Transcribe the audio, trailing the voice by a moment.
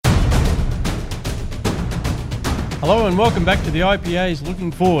Hello and welcome back to the IPA's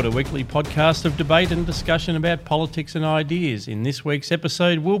Looking Forward, a weekly podcast of debate and discussion about politics and ideas. In this week's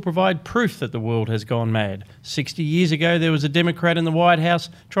episode, we'll provide proof that the world has gone mad. 60 years ago, there was a Democrat in the White House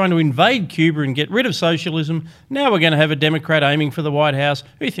trying to invade Cuba and get rid of socialism. Now we're going to have a Democrat aiming for the White House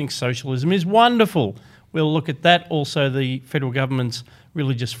who thinks socialism is wonderful. We'll look at that. Also, the federal government's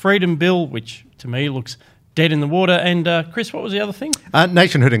Religious Freedom Bill, which to me looks dead in the water. And Chris, what was the other thing?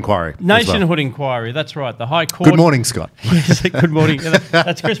 Nationhood Inquiry. Nationhood Inquiry, that's right. The High Court. Good morning, Scott. Yes, good morning. Yeah,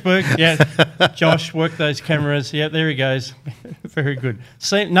 that's Chris Berg. Yeah, Josh, work those cameras. Yeah, there he goes. Very good.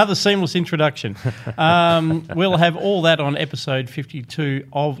 Another seamless introduction. We'll have all that on episode 52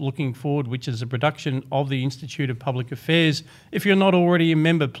 of Looking Forward, which is a production of the Institute of Public Affairs. If you're not already a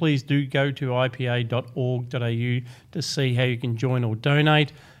member, please do go to ipa.org.au to see how you can join or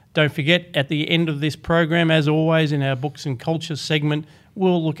donate. Don't forget, at the end of this program, as always, in our Books and Culture segment,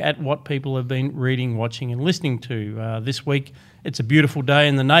 we'll look at what people have been reading, watching and listening to. This week, it's a beautiful day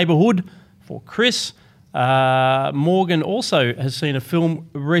in the neighbourhood for Chris. Morgan also has seen a film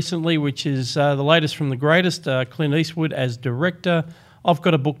recently, which is the latest from the greatest, Clint Eastwood as director. I've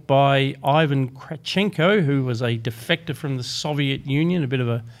got a book by Ivan Kravchenko, who was a defector from the Soviet Union, a bit of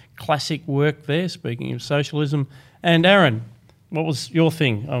a classic work there, speaking of socialism. And Aaron, what was your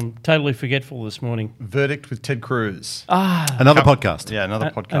thing? I'm totally forgetful this morning. Verdict with Ted Cruz. Another podcast. Yeah, another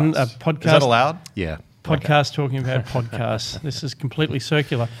podcast. A podcast. Is that allowed? Yeah. Podcast talking about podcasts. This is completely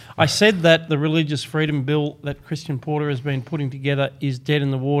circular. I said that the Religious Freedom Bill that Christian Porter has been putting together is dead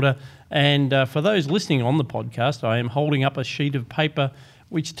in the water. And for those listening on the podcast, I am holding up a sheet of paper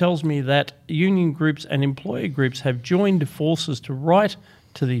which tells me that union groups and employer groups have joined forces to write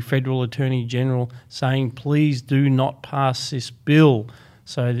to the Federal Attorney General saying, please do not pass this bill.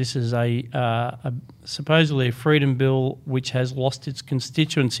 So this is supposedly a freedom bill which has lost its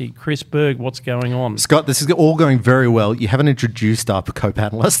constituency. Chris Berg, what's going on? Scott, this is all going very well. You haven't introduced our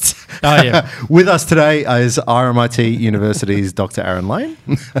co-panellists. Oh, yeah. With us today is RMIT University's Dr. Aaron Lane.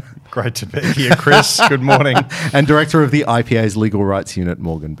 Great to be here, Chris. Good morning. And Director of the IPA's Legal Rights Unit,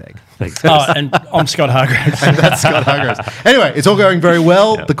 Morgan Begg. Thanks. And I'm Scott Hargraves. And that's Scott Hargraves. Anyway, it's all going very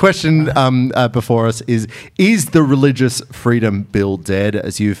well. Yep. The question before us is the Religious Freedom Bill dead?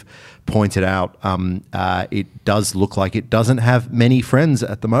 As you've pointed out, it does look like it doesn't have many friends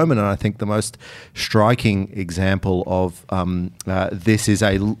at the moment, and I think the most striking example of this is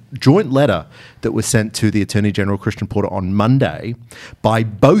a joint letter that was sent to the Attorney General Christian Porter on Monday by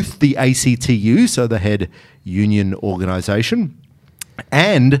both the ACTU, so the head union organisation,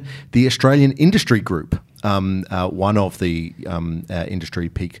 and the Australian Industry Group, one of the industry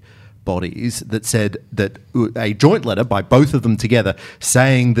peak bodies, that said that a joint letter by both of them together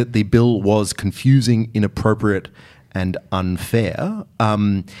saying that the bill was confusing, inappropriate and unfair.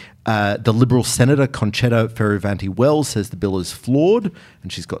 The Liberal Senator Conchetta Fierravanti-Wells says the bill is flawed,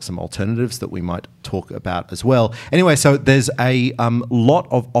 and she's got some alternatives that we might talk about as well. Anyway, so there's a lot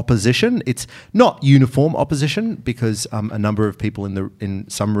of opposition. It's not uniform opposition because a number of people in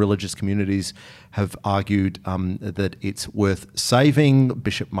some religious communities have argued that it's worth saving.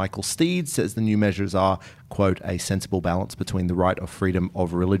 Bishop Michael Steed says the new measures are, quote, a sensible balance between the right of freedom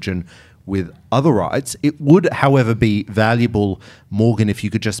of religion with other rights. It would, however, be valuable, Morgan, if you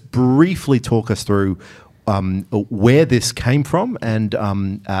could just briefly talk us through where this came from and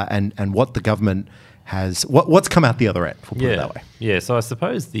what the government has, what's come out the other end, we'll put it that way. Yeah, so I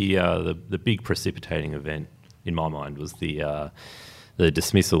suppose the big precipitating event in my mind was the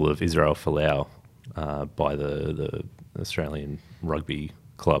dismissal of Israel Folau by the Australian Rugby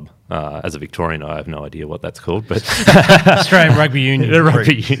Club. As a Victorian, I have no idea what that's called, but Australian Rugby Union. The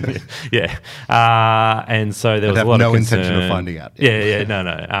Rugby Union, yeah. And so there was a lot of concern. No intention of finding out.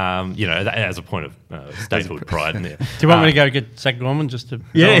 No. As a point of statehood pride. Do you want me to go get Zach Gorman just to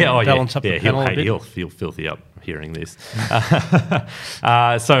balance up the panel a bit? He'll feel filthy up hearing this.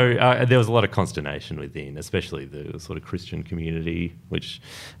 So there was a lot of consternation within, especially the sort of Christian community, which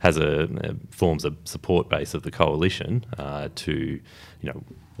has forms a support base of the coalition to,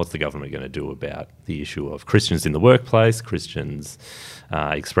 what's the government going to do about the issue of Christians in the workplace, Christians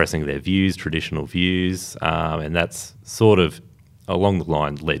expressing their views, traditional views, and that's sort of along the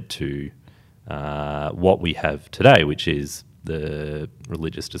line led to what we have today, which is the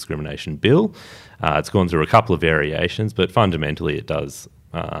Religious Discrimination Bill. It's gone through a couple of variations, but fundamentally it does,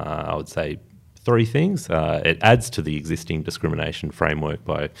 I would say, three things. It adds to the existing discrimination framework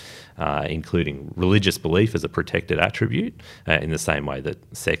by including religious belief as a protected attribute in the same way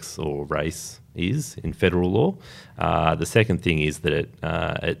that sex or race is in federal law. The second thing is that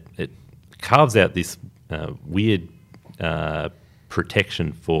it carves out this weird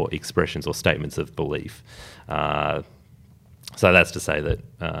protection for expressions or statements of belief. So that's to say that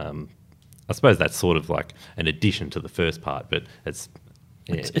I suppose that's sort of like an addition to the first part, but it's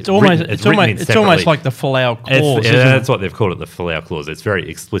almost like the Folau clause. That's what they've called it, the Folau clause. It's very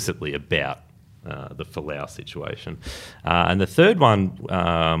explicitly about the Folau situation. And the third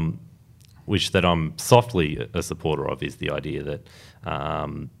one, which that I'm softly a supporter of, is the idea that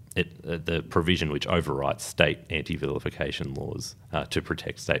the provision which overwrites state anti-vilification laws to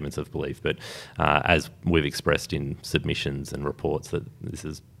protect statements of belief. But as we've expressed in submissions and reports, that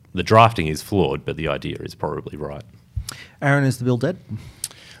the drafting is flawed, but the idea is probably right. Aaron, is the bill dead?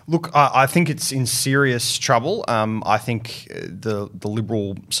 Look, I think it's in serious trouble. I think the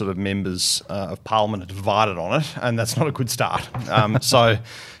Liberal sort of members of Parliament are divided on it, and that's not a good start. So,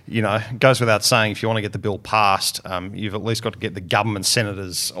 it goes without saying, if you want to get the bill passed, you've at least got to get the government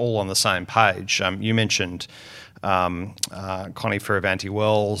senators all on the same page. You mentioned Connie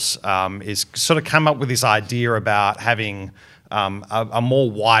Fierravanti-Wells is sort of come up with this idea about having a more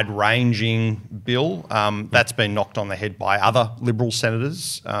wide-ranging bill. That's been knocked on the head by other Liberal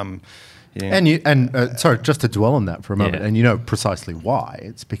senators. Sorry, just to dwell on that for a moment, and you know precisely why.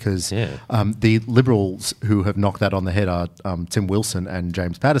 It's because the Liberals who have knocked that on the head are Tim Wilson and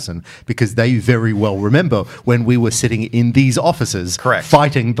James Paterson, because they very well remember when we were sitting in these offices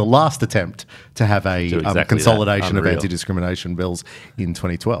fighting the last attempt to have a consolidation of anti-discrimination bills in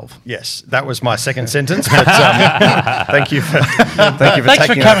 2012. Yes, that was my second sentence, but thank you for Thanks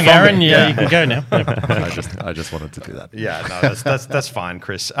for coming, Aaron. Yeah, you can go now. I just wanted to do that. Yeah, no, that's fine,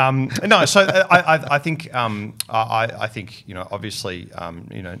 Chris. No, so I think obviously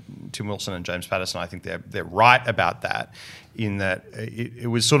Tim Wilson and James Paterson, I think they're right about that, in that it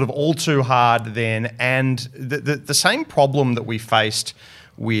was sort of all too hard then, and the same problem that we faced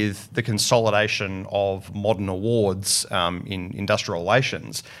with the consolidation of modern awards in industrial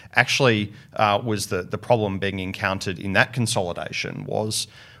relations actually was the problem being encountered in that consolidation was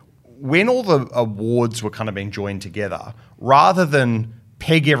when all the awards were kind of being joined together, rather than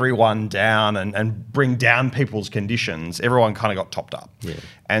peg everyone down and bring down people's conditions, everyone kind of got topped up. Yeah.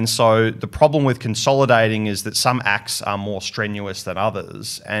 And so the problem with consolidating is that some acts are more strenuous than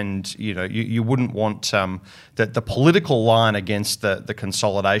others, and you wouldn't want that the political line against the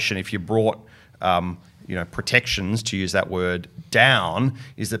consolidation, if you brought protections, to use that word, down,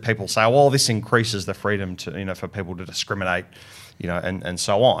 is that people say, well, this increases the freedom to for people to discriminate, and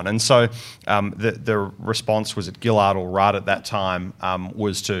so on. And so the response was at Gillard or Rudd at that time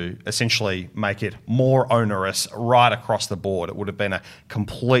was to essentially make it more onerous right across the board. It would have been a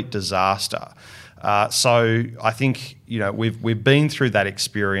complete disaster. So I think we've been through that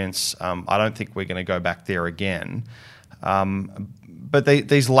experience. I don't think we're going to go back there again. But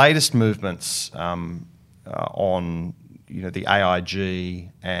these latest movements on the AIG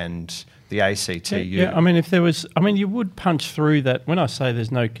and the ACTU. Yeah, I mean, if there was, you would punch through that. When I say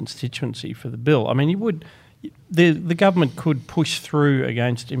there's no constituency for the bill, you would, the government could push through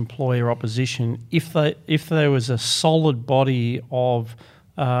against employer opposition if there was a solid body of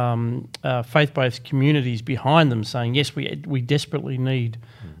faith-based communities behind them saying, yes, we desperately need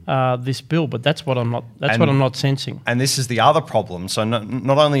this bill. But that's what I'm not. What I'm not sensing. And this is the other problem. So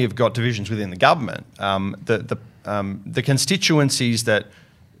not only you've got divisions within the government, the constituencies that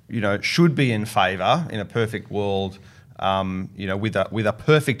should be in favour in a perfect world, with a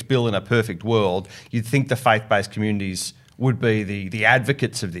perfect bill in a perfect world, you'd think the faith-based communities would be the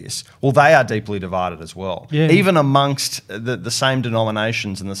advocates of this. Well, they are deeply divided as well. Yeah. Even amongst the same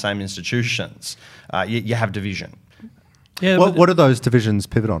denominations and the same institutions, you have division. Yeah. What do those divisions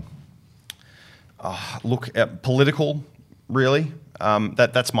pivot on? Political, really.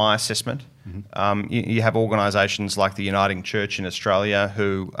 That's my assessment. Mm-hmm. You have organisations like the Uniting Church in Australia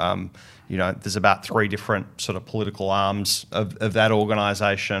who, there's about 3 different sort of political arms of that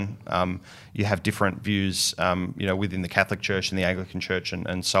organisation. You have different views, within the Catholic Church and the Anglican Church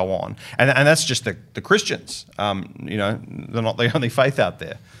and so on. And that's just the Christians. They're not the only faith out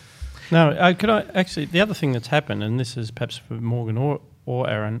there. No, the other thing that's happened, and this is perhaps for Morgan or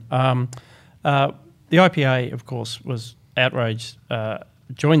Aaron, the IPA, of course, was outraged,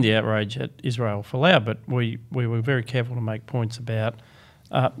 joined the outrage at Israel Folau, but we were very careful to make points about,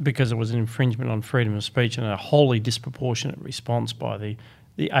 because it was an infringement on freedom of speech and a wholly disproportionate response by the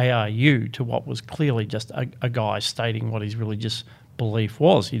ARU to what was clearly just a guy stating what his religious belief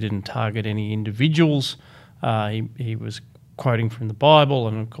was. He didn't target any individuals. He was quoting from the Bible,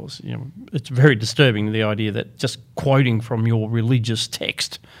 and of course, it's very disturbing, the idea that just quoting from your religious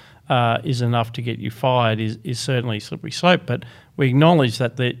text is enough to get you fired is certainly a slippery slope. But we acknowledge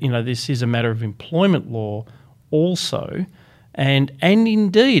that this is a matter of employment law also, And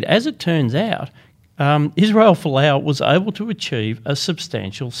indeed, as it turns out, Israel Folau was able to achieve a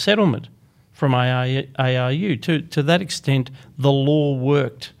substantial settlement from ARU. To that extent, the law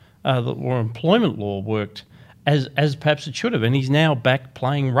worked, or employment law worked, as perhaps it should have. And he's now back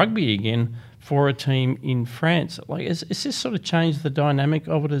playing rugby again for a team in France. Like, is this sort of changed the dynamic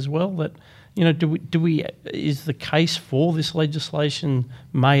of it as well? That, you know, is the case for this legislation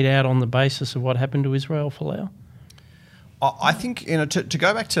made out on the basis of what happened to Israel Folau? I think, you know, to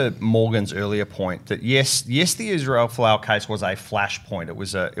go back to Morgan's earlier point, that yes, the Israel Folau case was a flashpoint. It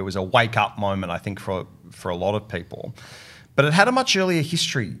was a wake up moment, I think, for a lot of people, but it had a much earlier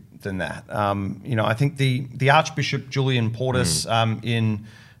history than that. You know, I think the Archbishop Julian Portis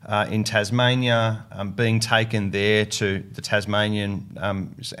in Tasmania, being taken there to the Tasmanian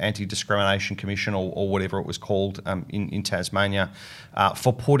Anti-Discrimination Commission or whatever it was called in Tasmania,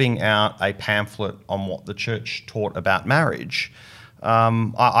 for putting out a pamphlet on what the church taught about marriage.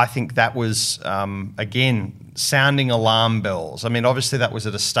 I think that was, again, sounding alarm bells. I mean, obviously that was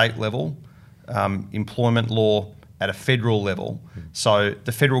at a state level, employment law at a federal level. So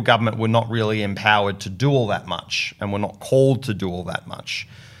the federal government were not really empowered to do all that much and were not called to do all that much.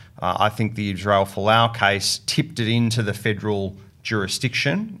 I think the Israel Folau case tipped it into the federal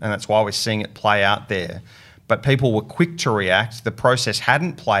jurisdiction, and that's why we're seeing it play out there. But people were quick to react. The process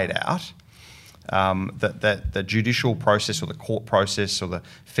hadn't played out. The judicial process or the court process or the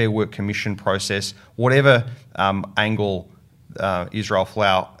Fair Work Commission process, whatever angle Israel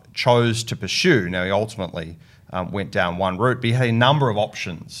Folau chose to pursue. Now, he ultimately went down one route, but he had a number of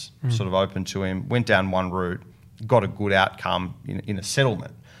options sort of open to him, went down one route, got a good outcome in a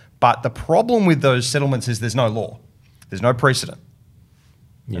settlement. But the problem with those settlements is there's no law. There's no precedent.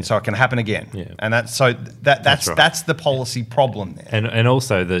 Yeah. And so it can happen again. Yeah. And that's right. That's the policy problem there. And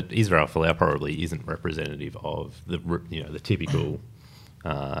also that Israel Folau probably isn't representative of the typical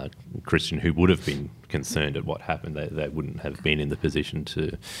Christian who would have been concerned at what happened. They wouldn't have been in the position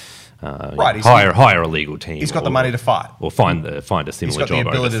to hire a legal team. He's got the money to fight. Or find a similar job. He's got the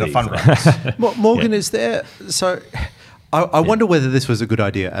ability overseas. to fundraise. Morgan, is there... So... I wonder whether this was a good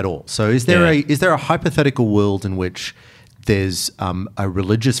idea at all. So is there a hypothetical world in which there's a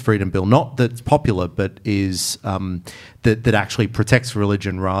religious freedom bill, not that's popular, but is that actually protects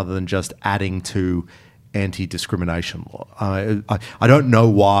religion rather than just adding to anti-discrimination law? I don't know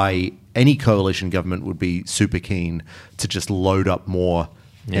why any coalition government would be super keen to just load up more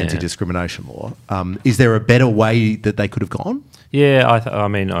anti-discrimination law. Is there a better way that they could have gone? Yeah,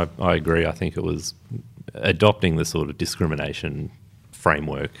 I agree. I think it was... adopting the sort of discrimination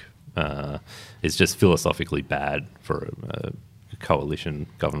framework is just philosophically bad for a coalition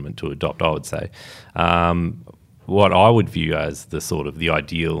government to adopt, I would say. What I would view as the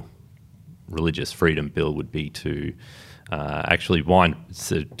ideal religious freedom bill would be to actually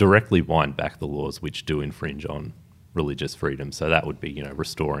directly wind back the laws which do infringe on religious freedom. So that would be,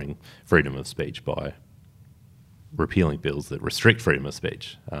 restoring freedom of speech by repealing bills that restrict freedom of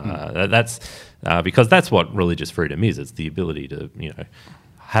speech. That's because that's what religious freedom is. It's the ability to,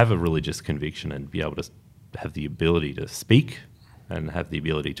 have a religious conviction and be able to have the ability to speak and have the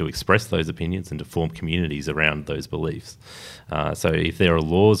ability to express those opinions and to form communities around those beliefs. So if there are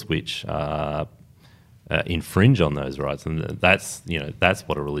laws which infringe on those rights, and that's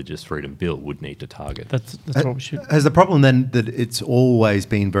what a religious freedom bill would need to target. That's what we should. Has the problem then that it's always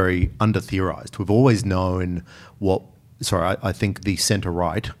been very under-theorised? We've always known I think the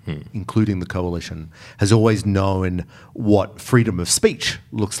centre-right, including the coalition, has always known what freedom of speech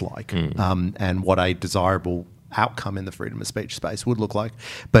looks like and what a desirable outcome in the freedom of speech space would look like.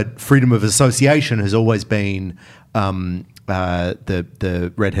 But freedom of association has always been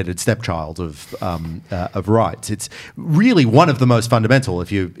the red-headed stepchild of rights. It's really one of the most fundamental if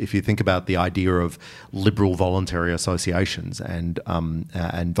you think about the idea of liberal voluntary associations and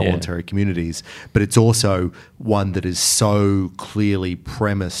voluntary communities. But it's also one that is so clearly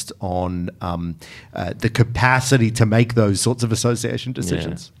premised on the capacity to make those sorts of association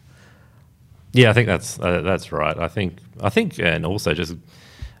decisions. Yeah, I think that's right. I think, and also just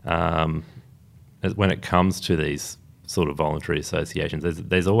when it comes to these sort of voluntary associations,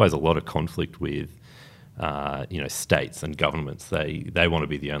 there's always a lot of conflict with, states and governments. They want to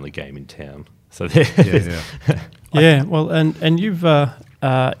be the only game in town. So well, and you've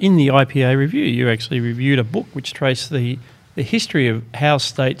in the IPA review, you actually reviewed a book which traced the history of how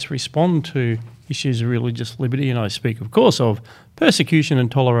states respond to issues of religious liberty, and I speak, of course, of Persecution and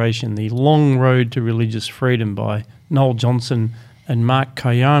Toleration, The Long Road to Religious Freedom by Noel Johnson and Mark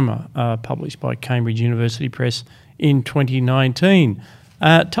Koyama, published by Cambridge University Press in 2019.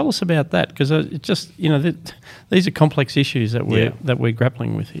 Tell us about that, because it just, these are complex issues that we're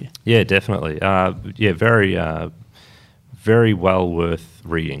grappling with here. Yeah, definitely. Very, very well worth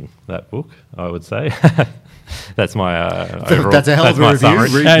reading, that book, I would say. That's my overall. That's a hell of a review.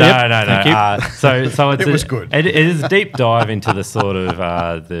 Summary. No, No. Thank you. So it's It was good. It is a deep dive into the sort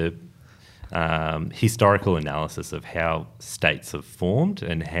of the historical analysis of how states have formed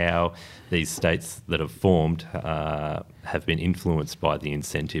and how these states that have formed have been influenced by the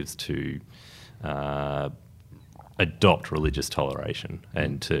incentives to adopt religious toleration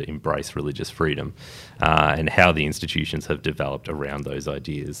and to embrace religious freedom, and how the institutions have developed around those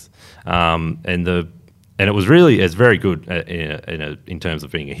ideas. And it's very good in terms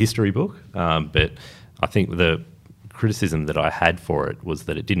of being a history book, but I think the criticism that I had for it was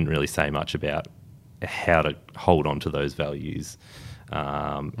that it didn't really say much about how to hold on to those values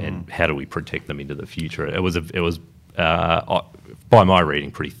and how do we protect them into the future. It was by my reading,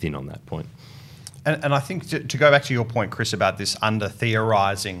 pretty thin on that point. And I think to go back to your point, Chris, about this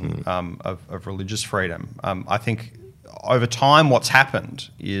under-theorising of religious freedom, I think over time what's happened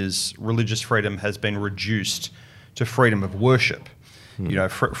is religious freedom has been reduced to freedom of worship.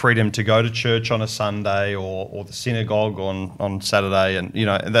 Freedom to go to church on a Sunday or the synagogue on Saturday, and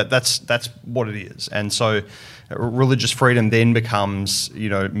that's what it is. And so religious freedom then becomes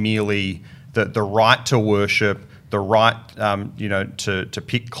merely the right to worship, the right to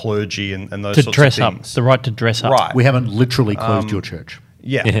pick clergy and those To sorts dress of up, things. the right to dress up. Right. We haven't literally closed your church.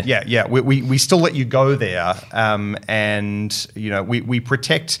 Yeah. We still let you go there, and we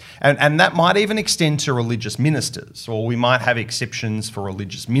protect, and that might even extend to religious ministers, or we might have exceptions for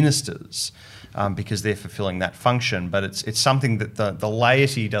religious ministers because they're fulfilling that function. But it's something that the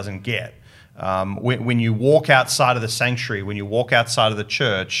laity doesn't get. When you walk outside of the sanctuary, when you walk outside of the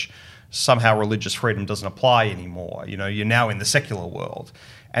church, somehow religious freedom doesn't apply anymore. You're now in the secular world.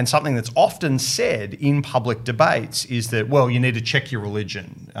 And something that's often said in public debates is that, well, you need to check your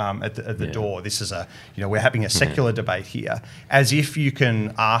religion at the door. This is we're having a secular debate here, as if you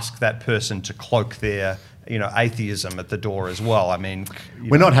can ask that person to cloak their, atheism at the door as well. I mean,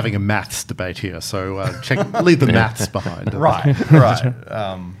 We're not having a maths debate here, so leave the maths behind. right.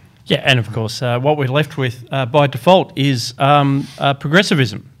 Yeah, and of course, what we're left with by default is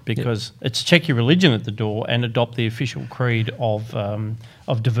progressivism, because it's check your religion at the door and adopt the official creed of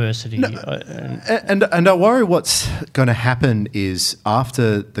diversity. And I worry what's going to happen is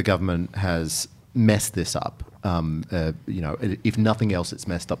after the government has messed this up, if nothing else, it's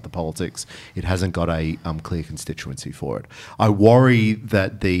messed up the politics. It hasn't got a clear constituency for it. I worry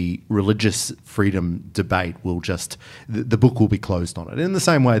that the religious freedom debate will the book will be closed on it, in the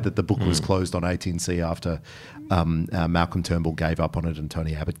same way that the book was closed on 18C after Malcolm Turnbull gave up on it and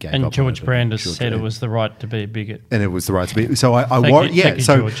Tony Abbott gave up on it. And George Brandis said it was the right to be a bigot. And it was the right to be. So I Thank worry. you, Yeah.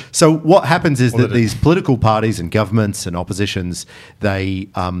 George. So what happens is that these political parties and governments and oppositions, they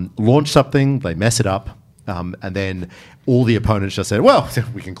launch something, they mess it up, and then all the opponents just said, "Well,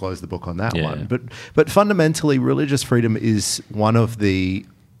 we can close the book on that one." But fundamentally, religious freedom is one of the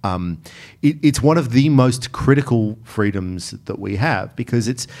it's one of the most critical freedoms that we have, because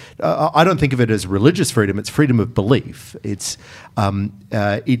it's I don't think of it as religious freedom, it's freedom of belief. It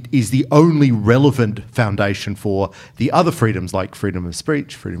is the only relevant foundation for the other freedoms, like freedom of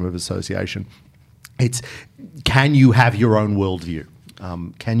speech, freedom of association. It's, can you have your own worldview?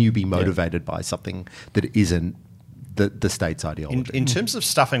 Can you be motivated by something that isn't the state's ideology? In terms of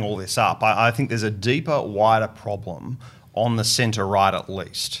stuffing all this up, I think there's a deeper, wider problem on the centre-right at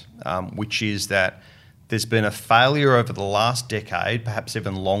least, which is that there's been a failure over the last decade, perhaps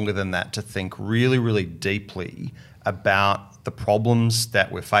even longer than that, to think really, really deeply about the problems that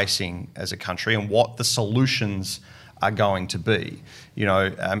we're facing as a country and what the solutions are going to be.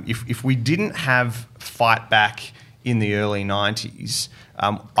 If we didn't have Fight Back in the early 90s,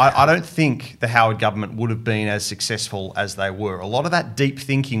 I don't think the Howard government would have been as successful as they were. A lot of that deep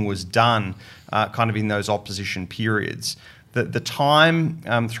thinking was done kind of in those opposition periods. The time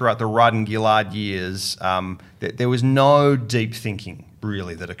throughout the Rudd and Gillard years, there was no deep thinking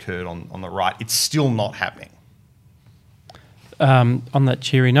really that occurred on the right. It's still not happening. On that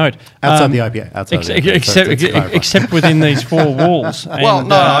cheery note, Outside the IPA, except within these four walls. And,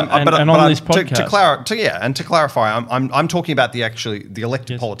 on this podcast. To clarify, I'm talking about the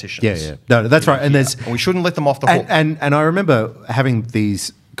elected politicians. Yeah. No, that's right. And we shouldn't let them off the hook. And I remember having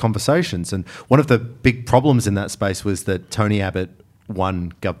these conversations, and one of the big problems in that space was that Tony Abbott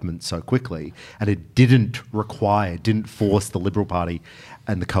won government so quickly, and it didn't force the Liberal Party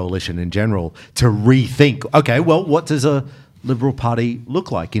and the coalition in general to rethink, okay, well, what does a Liberal Party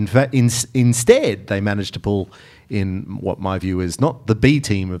look like? In fact, instead, they managed to pull in what my view is not the B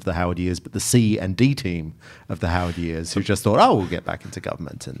team of the Howard years, but the C and D team of the Howard years, who just thought, oh, we'll get back into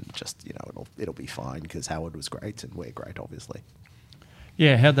government and just, it'll be fine because Howard was great and we're great, obviously.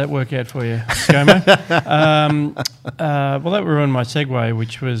 Yeah, how'd that work out for you, ScoMo? Well, that ruined my segue,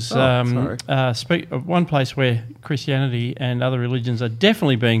 which was one place where Christianity and other religions are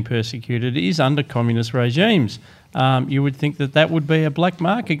definitely being persecuted is under communist regimes. You would think that would be a black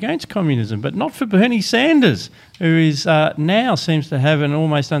mark against communism, but not for Bernie Sanders, who is now seems to have an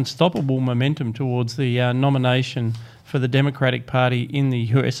almost unstoppable momentum towards the nomination for the Democratic Party in the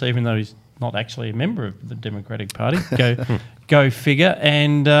US, even though he's not actually a member of the Democratic Party. Go figure.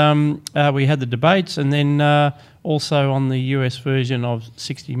 And we had the debates, and then also on the US version of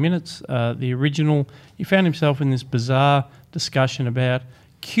 60 Minutes, the original, he found himself in this bizarre discussion about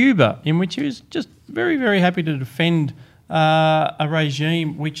Cuba, in which he was just very, very happy to defend a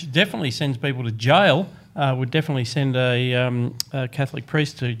regime which definitely sends people to jail, would definitely send a Catholic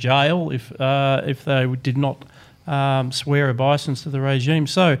priest to jail if they did not swear obeisance to the regime.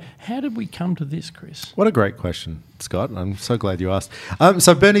 So how did we come to this, Chris? What a great question, Scott. I'm so glad you asked.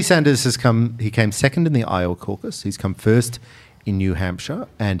 So Bernie Sanders he came second in the Iowa caucus. He's come first in New Hampshire,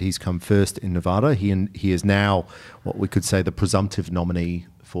 and he's come first in Nevada. He is now what we could say the presumptive nominee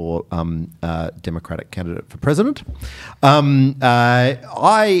for Democratic candidate for president.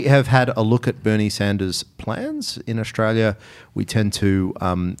 I have had a look at Bernie Sanders' plans. In Australia, we tend to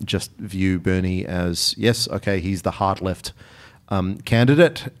just view Bernie as, yes, okay, he's the hard left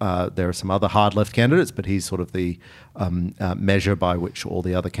candidate. There are some other hard left candidates, but he's sort of the measure by which all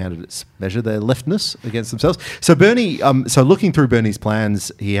the other candidates measure their leftness against themselves. So Bernie, so looking through Bernie's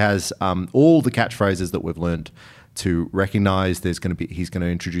plans, he has all the catchphrases that we've learned to recognise. He's going to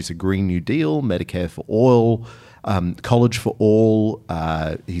introduce a Green New Deal, Medicare for all, college for all.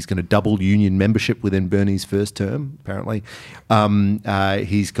 He's going to double union membership within Bernie's first term, apparently.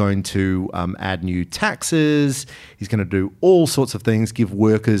 He's going to add new taxes. He's going to do all sorts of things, give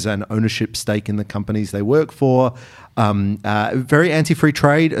workers an ownership stake in the companies they work for. Very anti-free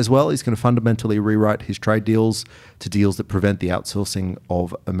trade as well. He's going to fundamentally rewrite his trade deals to deals that prevent the outsourcing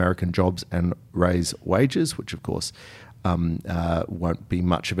of American jobs and raise wages, which of course won't be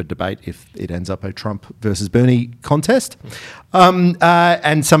much of a debate if it ends up a Trump versus Bernie contest.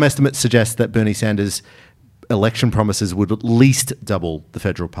 And some estimates suggest that Bernie Sanders' election promises would at least double the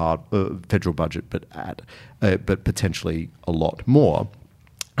federal budget, but potentially a lot more.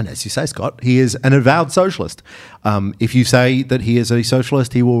 And as you say, Scott, he is an avowed socialist. If you say that he is a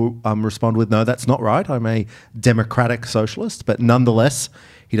socialist, he will respond with, no, that's not right. I'm a democratic socialist. But nonetheless,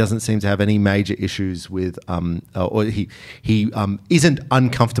 he doesn't seem to have any major issues with, or he isn't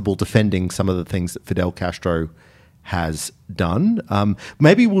uncomfortable defending some of the things that Fidel Castro has done.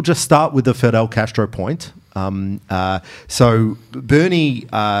 Maybe we'll just start with the Fidel Castro point. So Bernie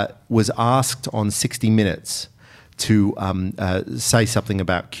was asked on 60 Minutes to say something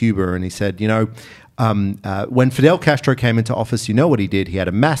about Cuba, and he said, when Fidel Castro came into office, you know what he did? He had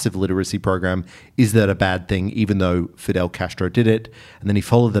a massive literacy program. Is that a bad thing, even though Fidel Castro did it? And then he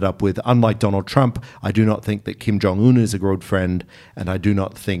followed that up with, unlike Donald Trump, I do not think that Kim Jong-un is a good friend, and I do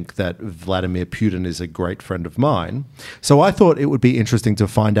not think that Vladimir Putin is a great friend of mine. So I thought it would be interesting to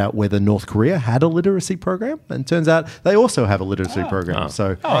find out whether North Korea had a literacy program, and turns out they also have a literacy program.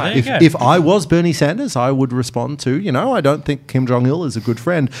 So if I was Bernie Sanders, I would respond to, I don't think Kim Jong-il is a good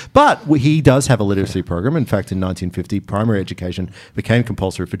friend, but he does have a literacy program. In fact, in 1950, primary education became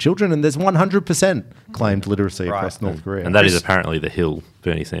compulsory for children, and there's 100% claimed literacy across North Korea. And that is apparently the hill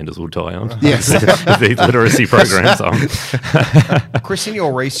Bernie Sanders will die on. Yes. The literacy programs. Chris, in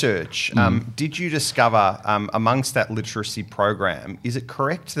your research, did you discover amongst that literacy program, is it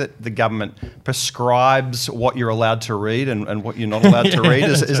correct that the government prescribes what you're allowed to read and what you're not allowed to read?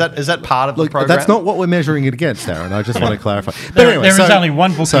 Is that part of the program? That's not what we're measuring it against, Aaron. I just want to clarify. There is only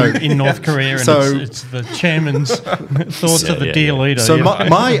one book in North Korea, and it's the chairman's thoughts of the dear leader. So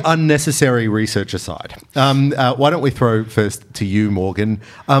my unnecessary research aside, why don't we throw first to you, Morgan?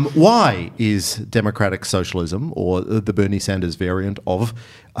 Why is democratic socialism, or the Bernie Sanders variant of,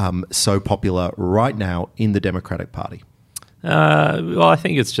 so popular right now in the Democratic Party? Well, I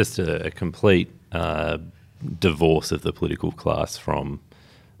think it's just a complete divorce of the political class from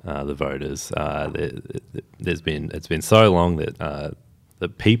the voters. It's been so long that the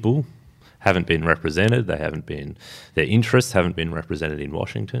people haven't been represented. Their interests haven't been represented in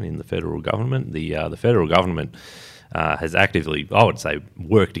Washington, in the federal government. The federal government has actively, I would say,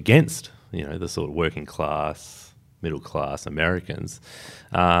 worked against the sort of working class, middle class Americans.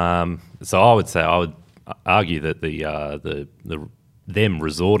 So I would argue that them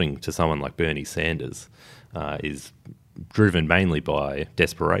resorting to someone like Bernie Sanders is driven mainly by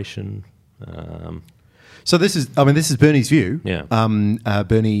desperation. So this is Bernie's view. Yeah.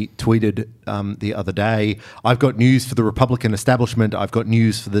 Bernie tweeted the other day, "I've got news for the Republican establishment. I've got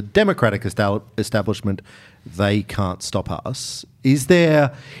news for the Democratic establishment. They can't stop us." Is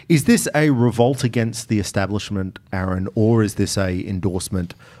this a revolt against the establishment, Aaron, or is this a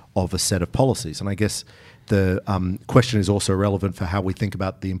endorsement of a set of policies? And I guess the question is also relevant for how we think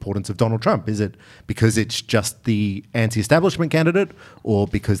about the importance of Donald Trump. Is it because it's just the anti-establishment candidate, or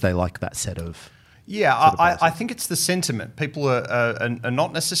because they like that set of? Yeah, I think it's the sentiment. People are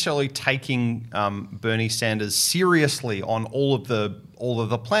not necessarily taking Bernie Sanders seriously on all of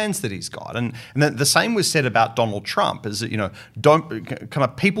the plans that he's got, and the same was said about Donald Trump. Is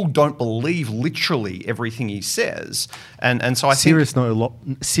that people don't believe literally everything he says, and so I think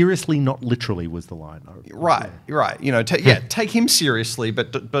seriously, not literally was the line. Right. Take him seriously,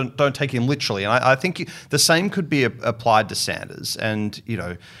 but don't take him literally. And I think the same could be applied to Sanders, and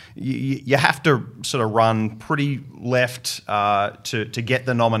you have to sort of run pretty left to get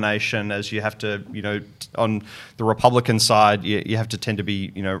the nomination, as you have to, on the Republican side, you have to tend to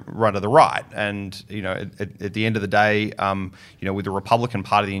be, run to the right. And, at the end of the day, with the Republican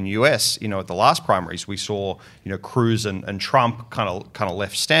Party in the US, at the last primaries, we saw, Cruz and Trump kind of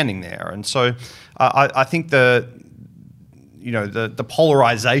left standing there. And so I think the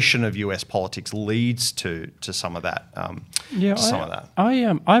polarization of US politics leads to some of that.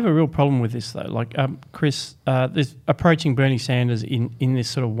 I have a real problem with this though. Like Chris, this approaching Bernie Sanders in this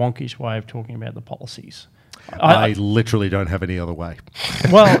sort of wonkish way of talking about the policies. I literally don't have any other way.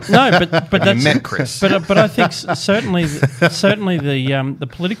 Well, no, but that's met Chris. But I think certainly the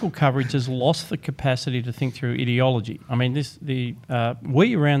political coverage has lost the capacity to think through ideology. I mean,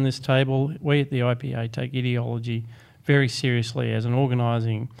 we around this table, we at the IPA take ideology very seriously as an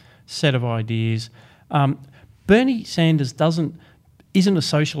organising set of ideas. Bernie Sanders isn't a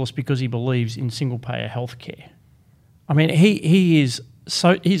socialist because he believes in single payer healthcare. I mean, he's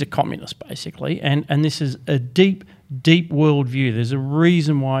a communist basically, and this is a deep worldview. There's a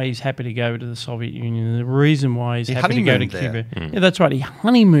reason why he's happy to go to the Soviet Union. There's a reason why he's happy to go to Cuba. Yeah, that's right. He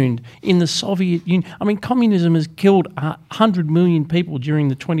honeymooned in the Soviet Union. I mean, communism has killed 100 million people during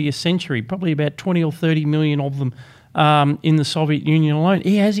the 20th century, probably about 20 or 30 million of them in the Soviet Union alone.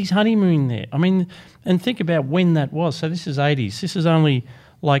 He has his honeymoon there. I mean, and think about when that was. So this is 80s. This is only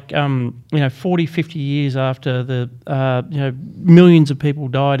like 40, 50 years after the millions of people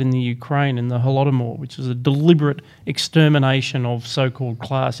died in the Ukraine in the Holodomor, which was a deliberate extermination of so-called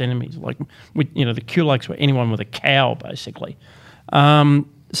class enemies. Like the kulaks were anyone with a cow, basically.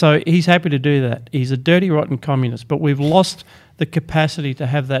 So he's happy to do that. He's a dirty, rotten communist, but we've lost the capacity to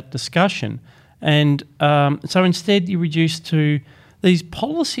have that discussion. And so instead you reduce to these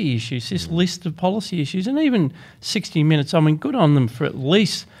policy issues, this list of policy issues, and even 60 Minutes, I mean, good on them for at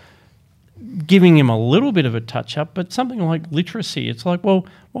least giving him a little bit of a touch-up, but something like literacy, it's like, well,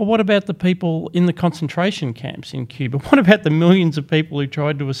 what about the people in the concentration camps in Cuba? What about the millions of people who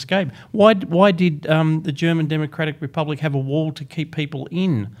tried to escape? Why did the German Democratic Republic have a wall to keep people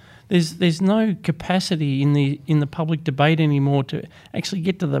in? There's no capacity in the public debate anymore to actually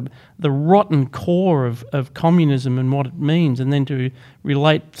get to the rotten core of communism and what it means, and then to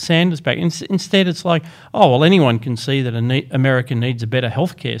relate Sanders back. Instead, it's like, oh, well, anyone can see that America needs a better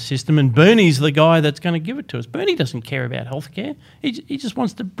healthcare system, and Bernie's the guy that's going to give it to us. Bernie doesn't care about healthcare. He just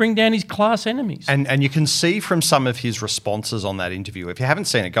wants to bring down his class enemies. And you can see from some of his responses on that interview, if you haven't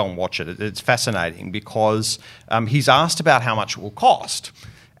seen it, go and watch it. It's fascinating because he's asked about how much it will cost.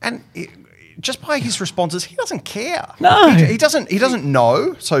 And just by his responses, he doesn't care. No, he doesn't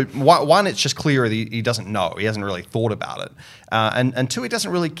know. So one, it's just clear that he doesn't know. He hasn't really thought about it. And two, he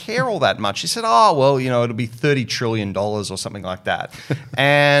doesn't really care all that much. He said, "Oh, well, it'll be $30 trillion or something like that."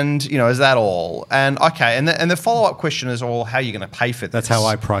 And is that all? And okay, and the follow up question is, well, how are you going to pay for this? That's how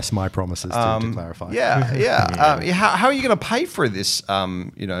I price my promises. To clarify. Yeah. How are you going to pay for this?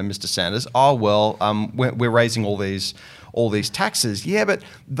 Mr. Sanders. Oh well, we're raising all these taxes. Yeah, but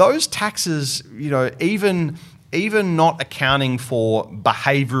those taxes, even not accounting for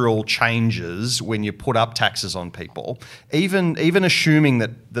behavioural changes when you put up taxes on people, even assuming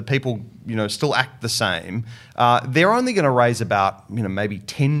that the people, still act the same, they're only going to raise about, maybe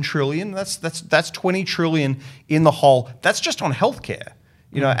 10 trillion. That's 20 trillion in the whole. That's just on healthcare.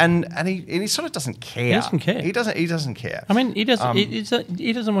 And he sort of doesn't care. He doesn't care. He doesn't care. I mean, he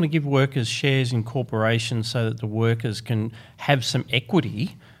doesn't want to give workers shares in corporations so that the workers can have some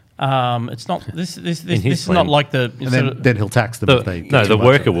equity. It's not this is not like the And then he'll tax them if they the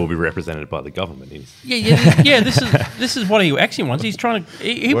worker will be represented by the government. This is what he actually wants. He's trying to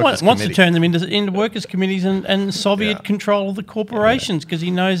he wants to turn them into workers' committees and Soviet control of the corporations because he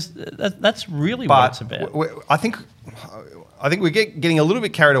knows that's really what it's about. I think we're getting a little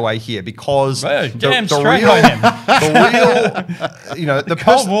bit carried away here because the real the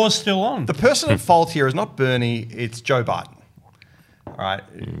Cold War's still on. The person at fault here is not Bernie, it's Joe Biden. All right,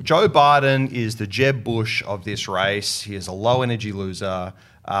 Joe Biden is the Jeb Bush of this race. He is a low energy loser.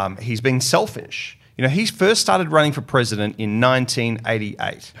 He's being selfish. He first started running for president in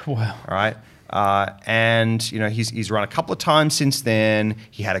 1988. Wow. All right. And he's run a couple of times since then.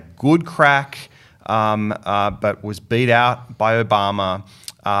 He had a good crack, but was beat out by Obama.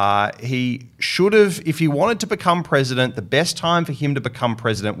 He should have, if he wanted to become president, the best time for him to become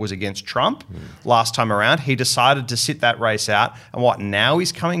president was against Trump last time around. He decided to sit that race out. And now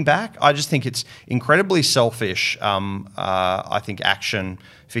he's coming back? I just think it's incredibly selfish, I think, action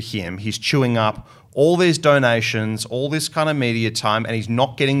for him. He's chewing up all these donations, all this kind of media time, and he's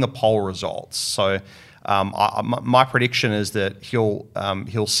not getting the poll results. So my prediction is that he'll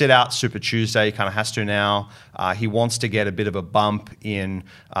sit out Super Tuesday. He kind of has to now. He wants to get a bit of a bump in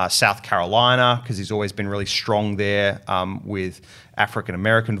South Carolina because he's always been really strong there with African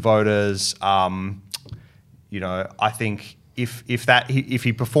American voters. I think if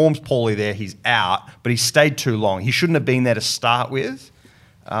he performs poorly there, he's out. But he stayed too long. He shouldn't have been there to start with.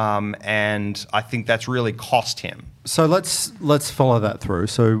 And I think that's really cost him. So let's follow that through.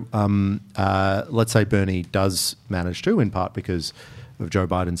 So let's say Bernie does manage to, in part because of Joe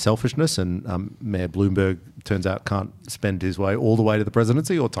Biden's selfishness, and Mayor Bloomberg turns out can't spend his way all the way to the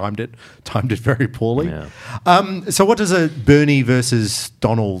presidency, or timed it very poorly. Yeah. So what does a Bernie versus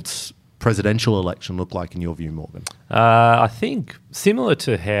Donald presidential election look like in your view, Morgan? I think similar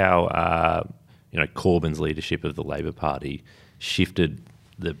to how Corbyn's leadership of the Labor Party shifted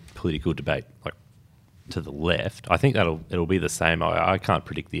the political debate to the left. I think it'll be the same. I can't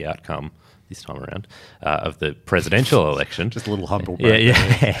predict the outcome this time around of the presidential election. Just a little humble. Yeah.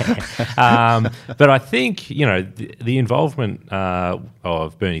 But I think the involvement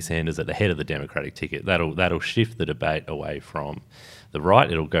of Bernie Sanders at the head of the Democratic ticket that'll shift the debate away from the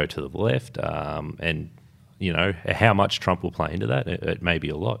right. It'll go to the left, and how much Trump will play into that. It may be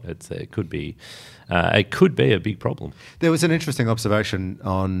a lot. It could be a big problem. There was an interesting observation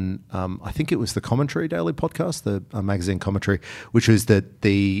on, I think it was the Commentary Daily podcast, the magazine Commentary, which was that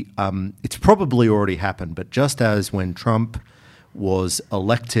it's probably already happened, but just as when Trump was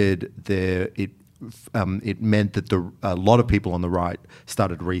elected, it meant that a lot of people on the right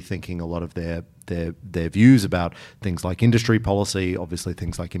started rethinking a lot of their views about things like industry policy, obviously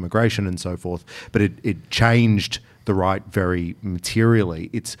things like immigration and so forth. But it changed the right very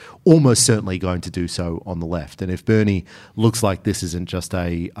materially. It's almost certainly going to do so on the left. And if Bernie looks like this isn't just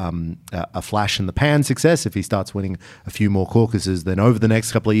a flash in the pan success, if he starts winning a few more caucuses, then over the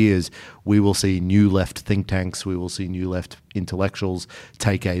next couple of years, we will see new left think tanks, we will see new left intellectuals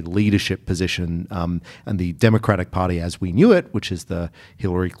take a leadership position, and the Democratic Party as we knew it, which is the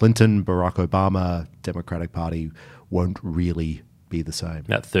Hillary Clinton, Barack Obama Democratic Party, won't really be the same.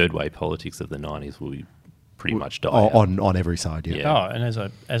 That third way politics of the 90s will be pretty much die on every side. Yeah. Oh, and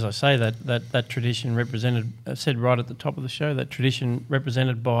as I say, that tradition represented, I said right at the top of the show, that tradition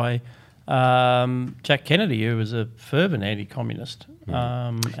represented by Jack Kennedy, who was a fervent anti-communist,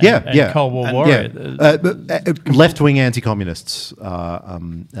 and Cold War warrior. Left-wing anti-communists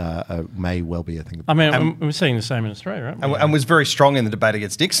may well be a thing. I mean, we're seeing the same in Australia, right? And was very strong in the debate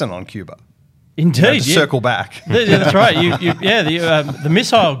against Nixon on Cuba. Indeed, circle back. Yeah, that's right. The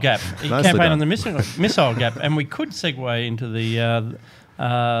missile gap campaign on the missile gap, and we could segue into the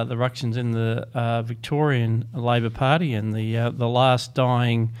ructions in the Victorian Labor Party and the last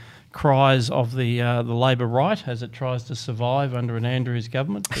dying cries of the Labor right as it tries to survive under an Andrews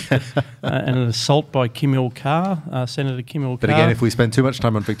government, and an assault by Kim Il-kar, Senator Kim Il-kar. But again, if we spend too much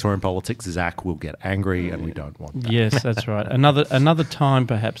time on Victorian politics, Zach will get angry, and we don't want that. Yes, that's right. Another time,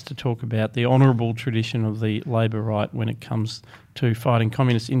 perhaps, to talk about the honourable tradition of the Labor right when it comes to fighting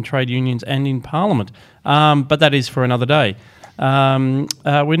communists in trade unions and in Parliament. But that is for another day.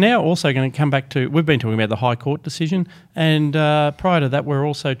 We're now also going to come back to, we've been talking about the High Court decision, and prior to that we're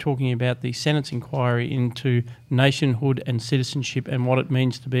also talking about the Senate's inquiry into nationhood and citizenship and what it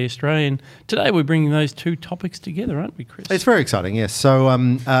means to be Australian. Today we're bringing those two topics together, aren't we, Chris? It's very exciting, yes. So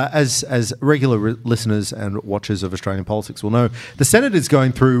as regular listeners and watchers of Australian politics will know, the Senate is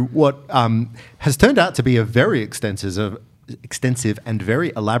going through what has turned out to be a very extensive and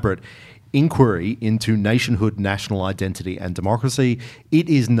very elaborate inquiry into nationhood, national identity, and democracy. It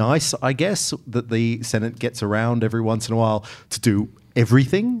is nice, I guess, that the Senate gets around every once in a while to do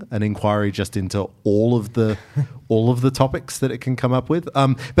everything, an inquiry just into all of the topics that it can come up with.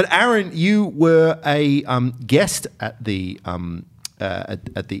 But Aaron, you were a guest at the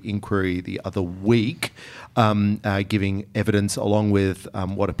inquiry the other week, giving evidence along with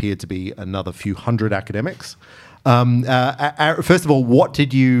what appeared to be another few hundred academics. First of all, what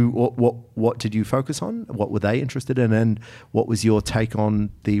did you focus on? What were they interested in, and what was your take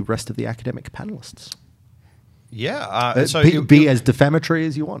on the rest of the academic panelists? Yeah, so be as defamatory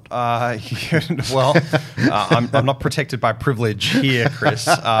as you want. Well, I'm not protected by privilege here, Chris.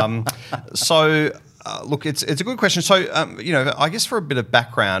 Look, it's a good question. So, I guess for a bit of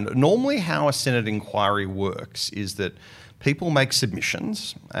background, normally how a Senate inquiry works is that people make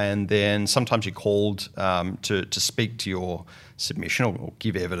submissions, and then sometimes you're called to speak to your submission or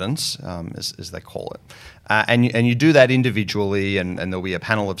give evidence, as they call it. And you do that individually, and there'll be a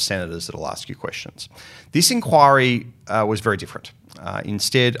panel of senators that'll ask you questions. This inquiry was very different.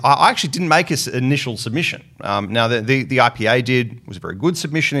 Instead, I actually didn't make an initial submission. Now, the IPA did. It was a very good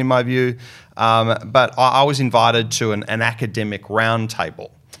submission in my view, but I was invited to an academic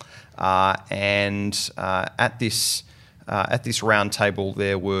roundtable. And at this roundtable,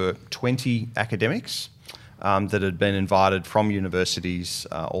 there were 20 academics that had been invited from universities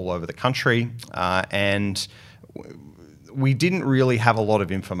all over the country, and we didn't really have a lot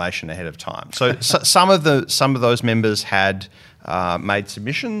of information ahead of time. So some of those members had made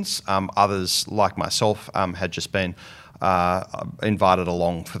submissions. Others, like myself, had just been invited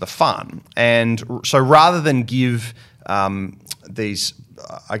along for the fun. And so rather than give these,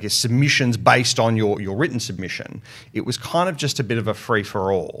 submissions based on your written submission, it was kind of just a bit of a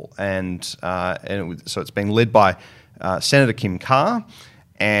free-for-all. So it's been led by Senator Kim Carr,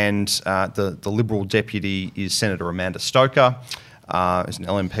 and the Liberal deputy is Senator Amanda Stoker, who's an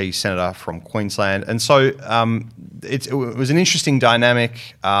LNP senator from Queensland. And so it was an interesting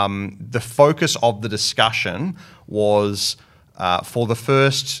dynamic. The focus of the discussion was for the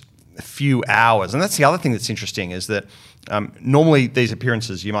first few hours, and that's the other thing that's interesting, is that normally these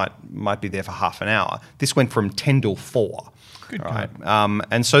appearances you might be there for half an hour. This went from 10 till 4. Good. Right?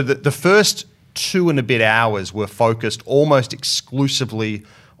 And so the first 2 and a bit hours were focused almost exclusively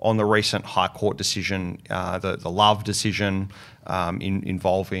on the recent High Court decision, the Love decision,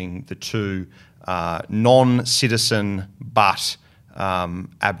 involving the 2 non-citizen but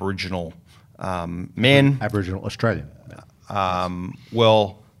Aboriginal men. Aboriginal Australian.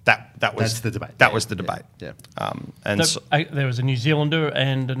 That was That's the debate. That was the debate. Yeah. There was a New Zealander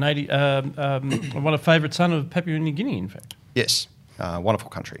and a native, one of favourite son of Papua New Guinea, in fact. Yes, wonderful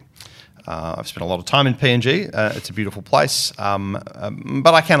country. I've spent a lot of time in PNG. It's a beautiful place,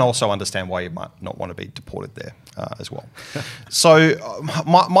 but I can also understand why you might not want to be deported there as well. So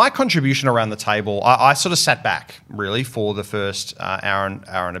my contribution around the table, I sort of sat back really for the first hour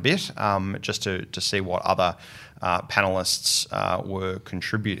and a bit, just to see what other panellists were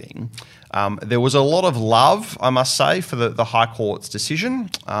contributing. There was a lot of love, I must say, for the High Court's decision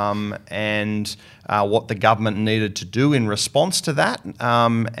and what the government needed to do in response to that,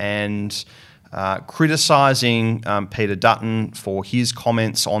 and criticising Peter Dutton for his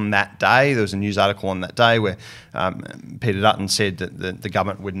comments on that day. There was a news article on that day where Peter Dutton said that the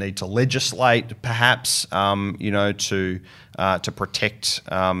government would need to legislate, perhaps, to protect,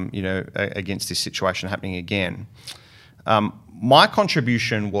 against this situation happening again. My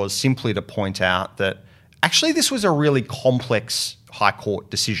contribution was simply to point out that actually this was a really complex High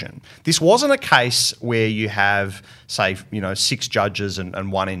Court decision. This wasn't a case where you have, say, 6 judges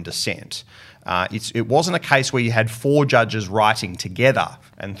and 1 in dissent. It wasn't a case where you had 4 judges writing together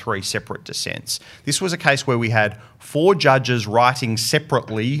and 3 separate dissents. This was a case where we had 4 judges writing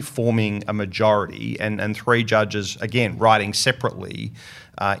separately, forming a majority, and 3 judges, again, writing separately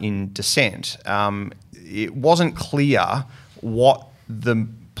in dissent. It wasn't clear what the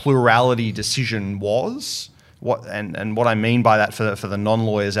plurality decision was. What I mean by that for the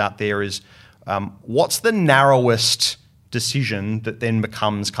non-lawyers out there is what's the narrowest decision that then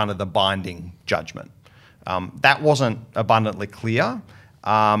becomes kind of the binding judgment? That wasn't abundantly clear.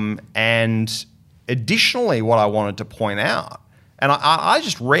 And additionally, what I wanted to point out, and I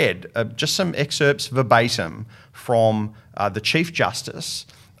just read just some excerpts verbatim from the Chief Justice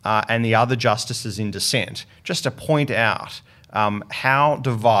and the other justices in dissent, just to point out how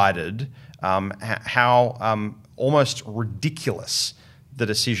divided, how almost ridiculous the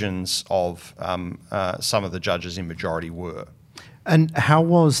decisions of some of the judges in majority were. And how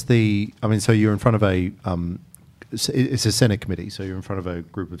was so you're in front of a it's a Senate committee, so you're in front of a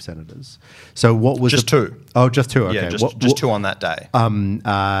group of senators. So what was Just two. Oh, just two. Okay, Yeah, just two on that day.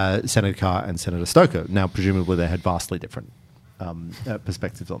 Senator Carr and Senator Stoker. Now, presumably, they had vastly different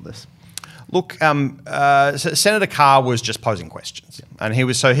perspectives on this. Look, Senator Carr was just posing questions, and he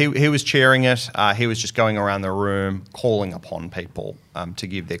was chairing it. He was just going around the room, calling upon people to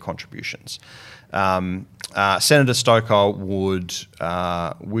give their contributions. Senator Stoker would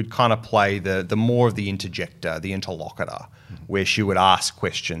kind of play the more of the interjector, the interlocutor, where she would ask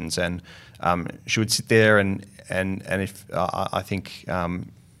questions, and she would sit there and if I think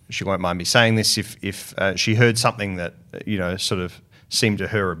she won't mind me saying this, if she heard something that sort of seemed to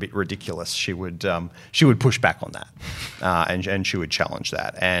her a bit ridiculous, she would push back on that, and she would challenge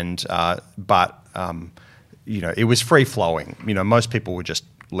that. And but it was free flowing. Most people would just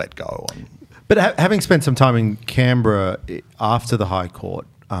let go on. But having spent some time in Canberra after the High Court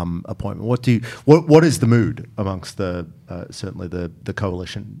appointment, what is the mood amongst certainly the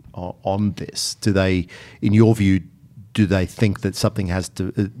coalition on this? Do they, in your view, think that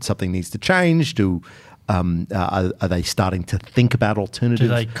something needs to change? Are they starting to think about alternatives?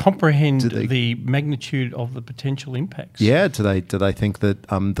 Do they comprehend the magnitude of the potential impacts? Yeah. Do they think that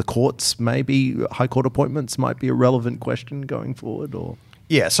the courts, maybe High Court appointments, might be a relevant question going forward? Or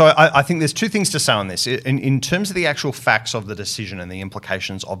yeah, so I think there's two things to say on this. In terms of the actual facts of the decision and the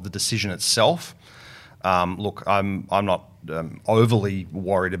implications of the decision itself, look, I'm not overly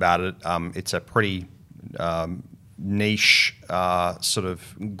worried about it. It's a pretty niche sort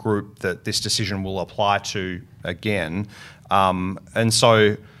of group that this decision will apply to again. And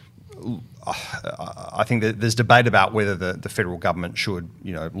so I think that there's debate about whether the federal government should,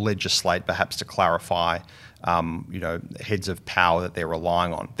 legislate perhaps to clarify, heads of power that they're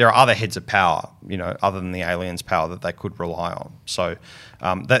relying on. There are other heads of power, other than the aliens' power that they could rely on. So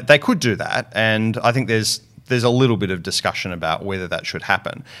they could do that, and I think there's a little bit of discussion about whether that should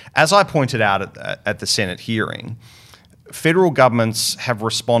happen. As I pointed out at the Senate hearing, federal governments have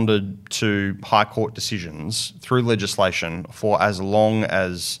responded to High Court decisions through legislation for as long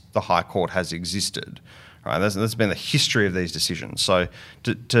as the High Court has existed. Right? That's been the history of these decisions. So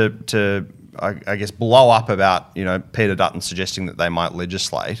to I guess blow up about Peter Dutton suggesting that they might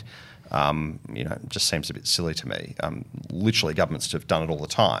legislate, just seems a bit silly to me. Literally, governments have done it all the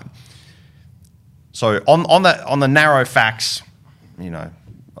time. So on the narrow facts,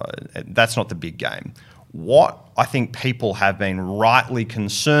 that's not the big game. What I think people have been rightly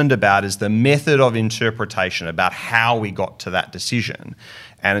concerned about is the method of interpretation about how we got to that decision.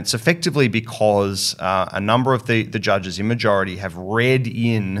 And it's effectively because a number of the judges in majority have read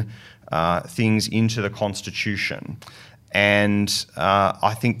in things into the Constitution. And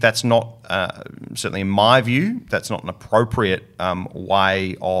I think that's not, certainly in my view, that's not an appropriate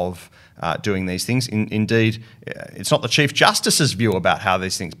way of doing these things. Indeed, it's not the Chief Justice's view about how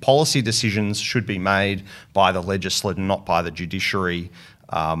these things, policy decisions should be made by the legislature, not by the judiciary.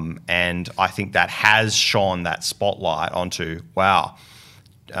 And I think that has shone that spotlight onto, wow,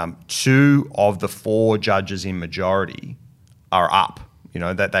 2 of the 4 judges in majority are up,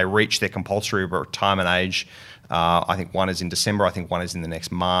 that they reach their compulsory retirement age. I think one is in December, I think one is in the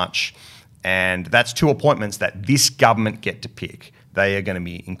next March. And that's 2 appointments that this government get to pick. They are going to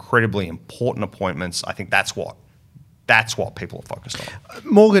be incredibly important appointments. I think that's what people are focused on.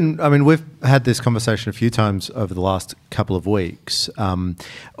 Morgan, I mean, we've had this conversation a few times over the last couple of weeks.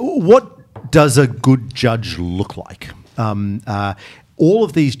 What does a good judge look like? All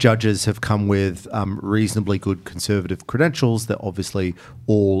of these judges have come with reasonably good conservative credentials. They're obviously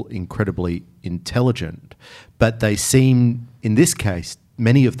all incredibly intelligent, but they seem, in this case,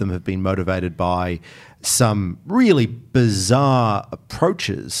 many of them have been motivated by some really bizarre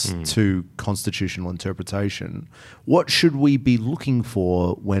approaches to constitutional interpretation. What should we be looking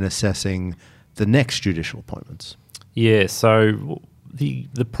for when assessing the next judicial appointments? Yeah, so the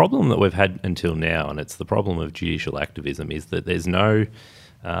problem that we've had until now, and it's the problem of judicial activism, is that there's no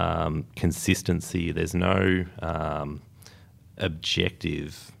consistency, there's no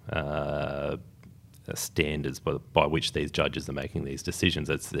objective standards by which these judges are making these decisions.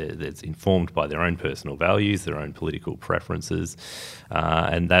 It's informed by their own personal values, their own political preferences,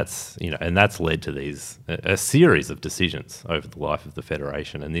 and that's led to a series of decisions over the life of the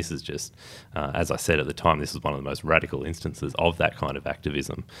Federation. And this is just, as I said at the time, this is one of the most radical instances of that kind of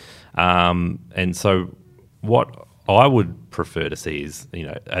activism. And so, what I would prefer to see is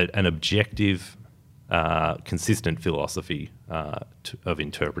an objective, consistent philosophy of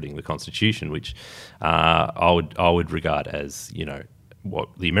interpreting the Constitution, which I would regard as what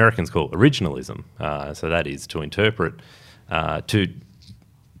the Americans call originalism. So that is to interpret, to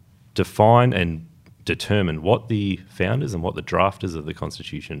define and determine what the founders and what the drafters of the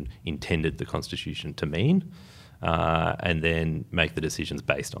Constitution intended the Constitution to mean, and then make the decisions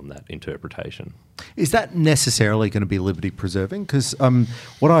based on that interpretation. Is that necessarily going to be liberty preserving? Because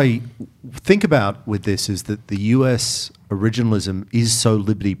what I think about with this is that the US originalism is so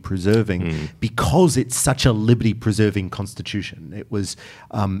liberty preserving because it's such a liberty preserving constitution. It was,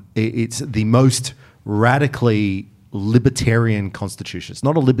 it's the most radically libertarian constitution. It's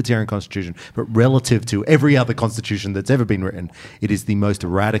not a libertarian constitution, but relative to every other constitution that's ever been written, it is the most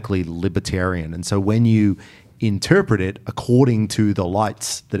radically libertarian. And so when you interpret it according to the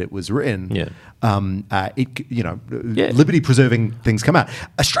lights that it was written, liberty preserving things come out.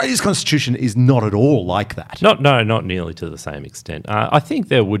 Australia's constitution is not at all like that. Not nearly to the same extent. I think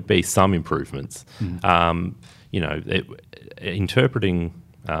there would be some improvements. Interpreting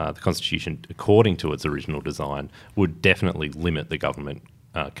the Constitution according to its original design would definitely limit the government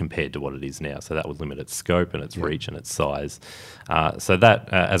compared to what it is now. So that would limit its scope and its reach and its size. So that,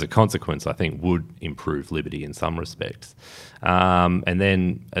 as a consequence, I think would improve liberty in some respects. And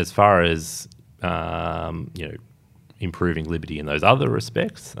then as far as, improving liberty in those other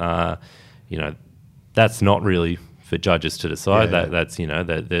respects, that's not really for judges to decide. That's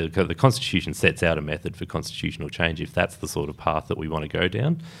the Constitution sets out a method for constitutional change if that's the sort of path that we want to go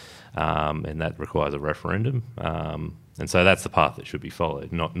down, and that requires a referendum. And so that's the path that should be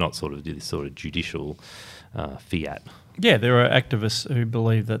followed, not sort of this sort of judicial fiat. Yeah, there are activists who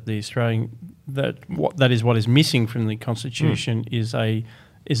believe that that is what is missing from the Constitution is a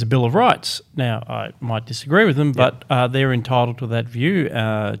Bill of Rights. Now, I might disagree with them, but they're entitled to that view.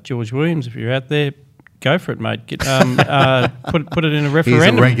 George Williams, if you're out there, go for it, mate. Put it in a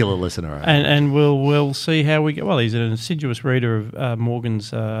referendum. He's a regular listener, right? And we'll see how we go. Well, he's an assiduous reader of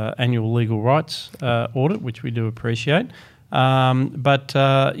Morgan's annual legal rights audit, which we do appreciate. That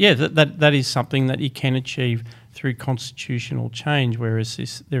is something that you can achieve through constitutional change.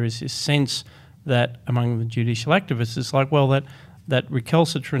 Whereas there is this sense that among the judicial activists, it's like, well, that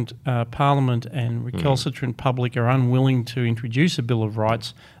recalcitrant Parliament and recalcitrant public are unwilling to introduce a Bill of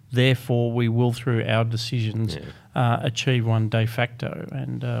Rights. Therefore, we will, through our decisions, achieve one de facto,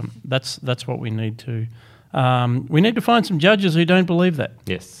 and that's what we need to. We need to find some judges who don't believe that.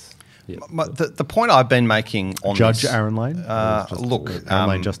 Yes. The point I've been making on Judge this, Aaron Lane. Aaron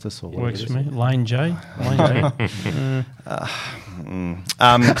Lane Justice, or works for me. Lane J.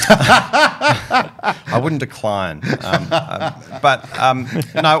 I wouldn't decline. What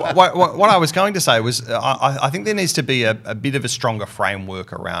I was going to say was I think there needs to be a bit of a stronger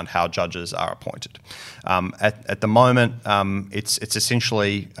framework around how judges are appointed. At the moment, it's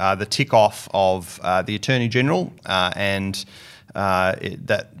essentially the tick off of the Attorney General and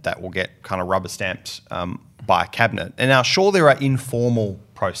that will get kind of rubber stamped by a cabinet. And now, sure, there are informal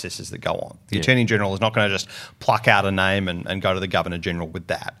processes that go on. The Attorney General is not going to just pluck out a name and go to the Governor General with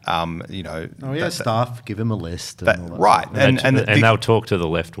that. Staff, give him a list. Right. And they'll talk to the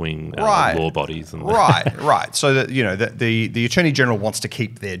left-wing law bodies. And right. So that, the Attorney General wants to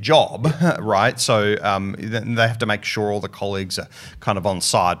keep their job, right? So they have to make sure all the colleagues are kind of on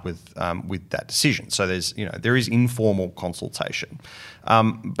side with that decision. So there is informal consultation.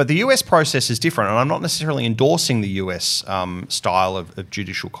 But the US process is different, and I'm not necessarily endorsing the US style of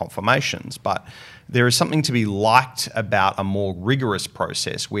judicial confirmations, but there is something to be liked about a more rigorous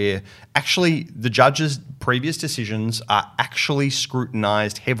process where actually the judge's previous decisions are actually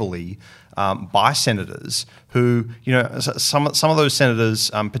scrutinised heavily by senators who, some of those senators,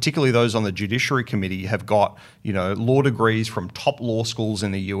 particularly those on the Judiciary Committee, have got, law degrees from top law schools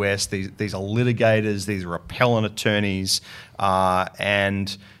in the US. These are litigators, these are appellant attorneys,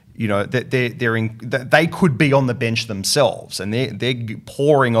 and they could be on the bench themselves, and they're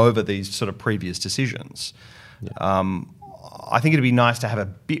poring over these sort of previous decisions. I think it'd be nice to have a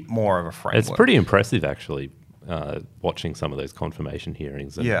bit more of a framework. It's pretty impressive, actually, watching some of those confirmation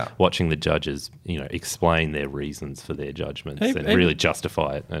hearings and watching the judges, explain their reasons for their judgments and really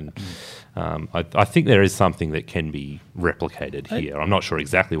justify it. And I think there is something that can be replicated here. I'm not sure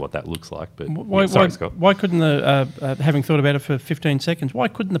exactly what that looks like, but Scott. Why couldn't having thought about it for 15 seconds, why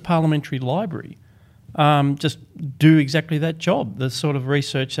couldn't the Parliamentary Library just do exactly that job? The sort of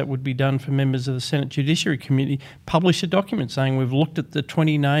research that would be done for members of the Senate Judiciary Committee, publish a document saying we've looked at the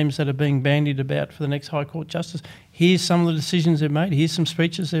 20 names that are being bandied about for the next High Court Justice. Here's some of the decisions they've made. Here's some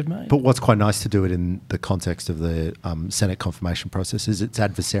speeches they've made. But what's quite nice to do it in the context of the Senate confirmation process is it's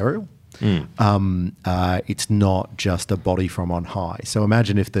adversarial. It's not just a body from on high. So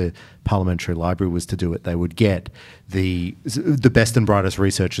imagine if the Parliamentary Library was to do it, they would get the best and brightest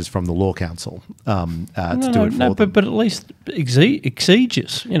researchers from the Law Council to do it for them. But at least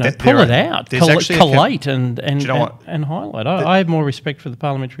exegesis, There pull are- it out, there's actually a collate and you know what? and highlight. I have more respect for the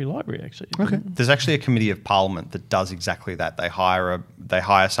Parliamentary Library, actually. Okay. There's actually a committee of Parliament that does exactly that. They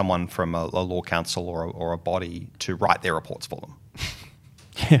hire someone from a law council or a body to write their reports for them.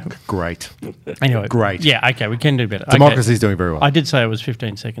 Yeah. Great. Anyway, Great. Yeah, okay, we can do better. Democracy's doing very well. I did say it was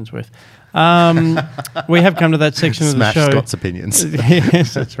 15 seconds worth. We have come to that section Smash of the show. Scott's opinions.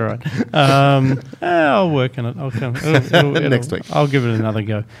 Yes, that's right. I'll work on it. I'll come Next week. I'll give it another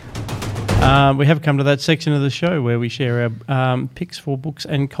go. We have come to that section of the show where we share our picks for books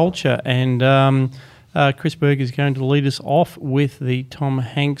and culture, and Chris Berg is going to lead us off with the Tom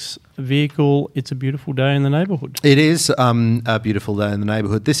Hanks vehicle, It's a Beautiful Day in the Neighbourhood. It is a beautiful day in the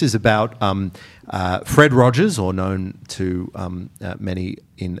neighbourhood. This is about Fred Rogers, or known to many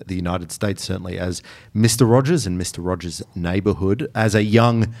in the United States certainly as Mr. Rogers and Mr. Rogers' Neighbourhood. As a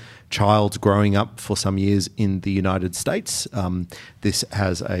young child growing up for some years in the United States, this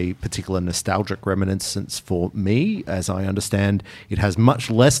has a particular nostalgic reminiscence for me. As I understand, it has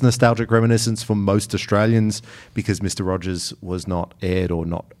much less nostalgic reminiscence for most Australians because Mr. Rogers was not aired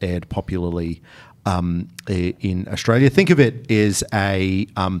popularly in Australia. Think of it as a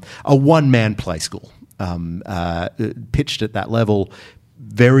one-man play school, pitched at that level,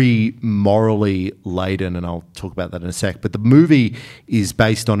 very morally laden, and I'll talk about that in a sec. But the movie is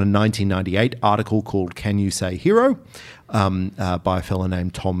based on a 1998 article called Can You Say Hero? By a fellow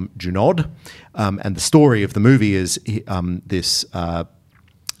named Tom Junod. And the story of the movie is this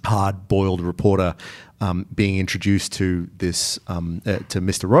hard-boiled reporter being introduced to this to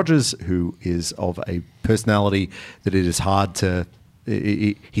Mr. Rogers, who is of a personality that it is hard to.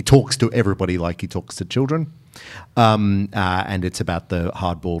 He talks to everybody like he talks to children, and it's about the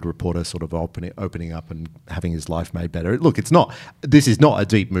hard-boiled reporter sort of opening up and having his life made better. Look, this is not a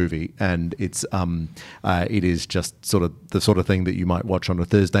deep movie, and it is just sort of the sort of thing that you might watch on a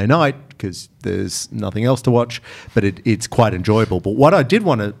Thursday night because there's nothing else to watch, but it's quite enjoyable. But what I did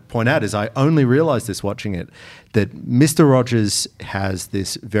want to point out is I only realised this watching it, that Mr. Rogers has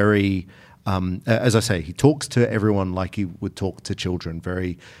this very... as I say, he talks to everyone like he would talk to children,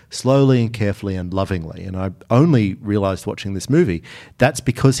 very slowly and carefully and lovingly. And I only realised watching this movie that's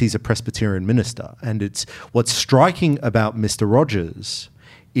because he's a Presbyterian minister. And it's what's striking about Mr. Rogers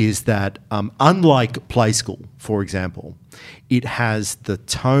is that unlike Play School, for example, it has the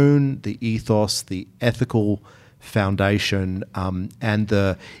tone, the ethos, the ethical foundation, and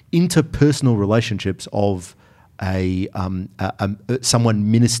the interpersonal relationships of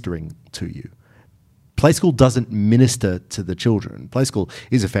someone ministering to you. Play School doesn't minister to the children. Play School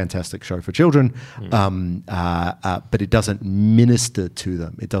is a fantastic show for children, but it doesn't minister to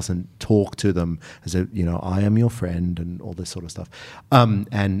them. It doesn't talk to them as I am your friend and all this sort of stuff.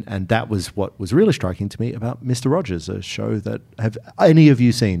 And that was what was really striking to me about Mr. Rogers, a show that have any of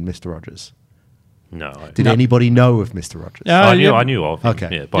you seen Mr. Rogers? No. Did anybody know of Mr. Rogers? I knew of him,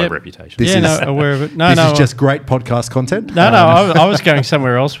 Okay. by reputation. Aware of it. This is just great podcast content. I was going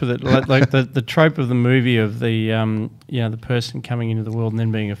somewhere else with it, like the trope of the movie of the the person coming into the world and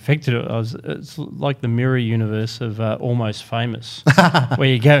then being affected. It's like the mirror universe of Almost Famous,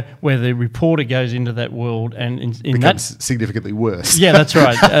 where the reporter goes into that world and in becomes significantly worse. Yeah, that's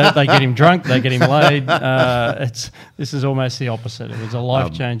right. They get him drunk, they get him laid. This is almost the opposite. It was a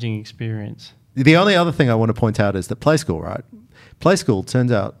life-changing experience. The only other thing I want to point out is that Play School, right? Play School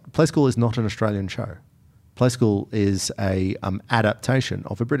is not an Australian show. Play School is a adaptation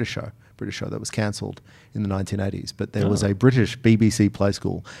of a British show that was cancelled in the 1980s. But there was a British BBC Play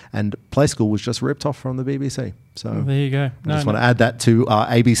School, and Play School was just ripped off from the BBC. So there you go. I just want to add that to our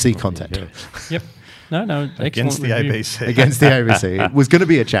ABC content. Yep. No, Against the review. ABC. Against the ABC. It was going to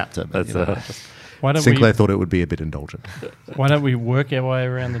be a chapter, but Sinclair thought it would be a bit indulgent. Why don't we work our way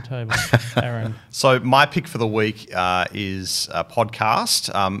around the table, Aaron? So my pick for the week is a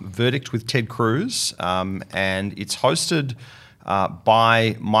podcast, Verdict with Ted Cruz, and it's hosted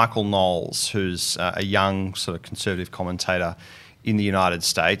by Michael Knowles, who's a young sort of conservative commentator in the United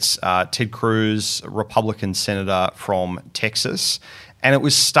States. Ted Cruz, Republican senator from Texas. And it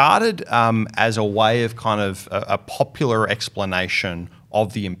was started as a way of kind of a popular explanation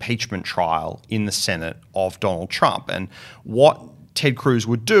of the impeachment trial in the Senate of Donald Trump. And what Ted Cruz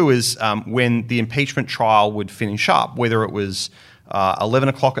would do is when the impeachment trial would finish up, whether it was 11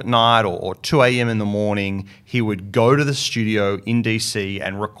 o'clock at night or 2 a.m. in the morning, he would go to the studio in DC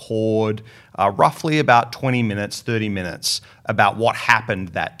and record roughly about 20 minutes, 30 minutes about what happened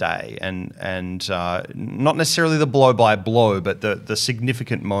that day, and not necessarily the blow by blow, but the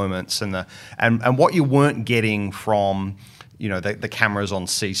significant moments and what you weren't getting from the cameras on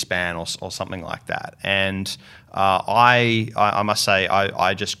C-SPAN or something like that. And I must say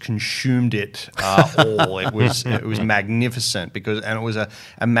I just consumed it all. It was magnificent and it was a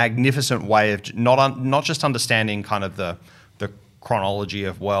magnificent way of not just understanding kind of the chronology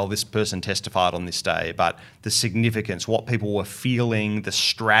of, well, this person testified on this day, but the significance, what people were feeling, the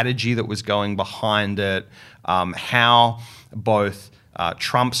strategy that was going behind it, how both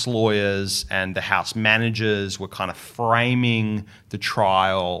Trump's lawyers and the House managers were kind of framing the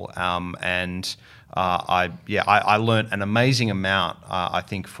trial, and I learned an amazing amount. I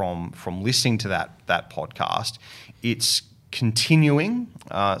think from listening to that podcast. It's continuing.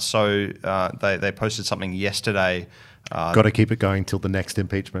 So they posted something yesterday. Got to keep it going till the next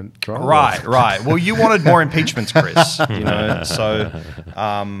impeachment trial. Right. Well, you wanted more impeachments, Chris. So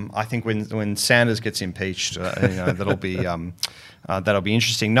I think when Sanders gets impeached, that'll be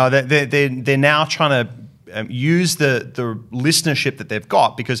interesting. No, they're now trying to use the listenership that they've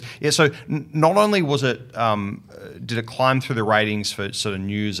got, because so not only was it did it climb through the ratings for sort of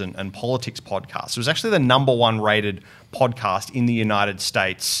news and politics podcasts, it was actually the number one rated podcast in the United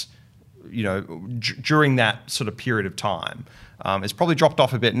States. During that sort of period of time. It's probably dropped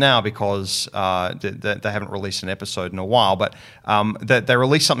off a bit now because they haven't released an episode in a while, but they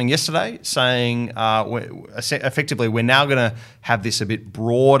released something yesterday saying effectively we're now going to have this a bit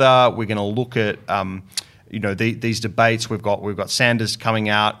broader. We're going to look at these debates. We've got Sanders coming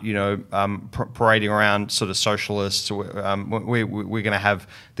out, parading around sort of socialists. We're going to have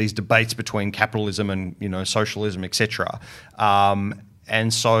these debates between capitalism and socialism, etc.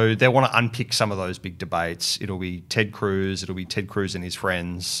 And so they want to unpick some of those big debates. It'll be Ted Cruz and his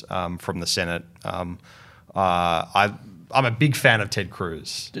friends from the Senate. I'm a big fan of Ted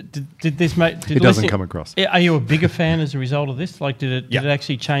Cruz. Did this make? It doesn't come across. Are you a bigger fan as a result of this? Like, did it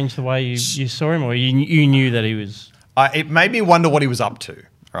actually change the way you saw him, or you knew that he was? It made me wonder what he was up to,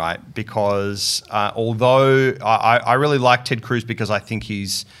 right? Because although I really like Ted Cruz because I think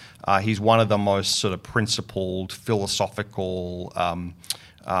he's one of the most sort of principled, philosophical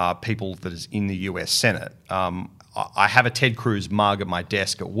people that is in the US Senate. I have a Ted Cruz mug at my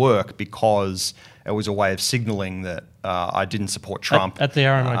desk at work because it was a way of signalling that I didn't support Trump at the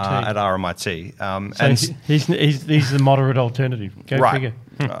RMIT. At RMIT, so he's the moderate alternative. Go figure.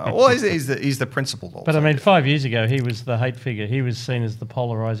 Well, he's the principled alternative. But I mean, 5 years ago, he was the hate figure. He was seen as the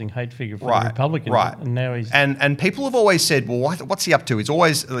polarizing hate figure for the Republicans. Right. And now he's and people have always said, well, what's he up to? It's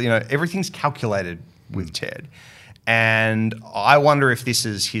always everything's calculated with Ted. And I wonder if this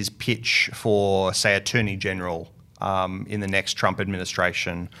is his pitch for, say, Attorney General in the next Trump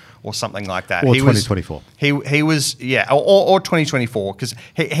administration or something like that. Or 2024. He was or 2024, because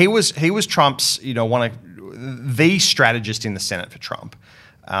he was Trump's one of the strategist in the Senate for Trump,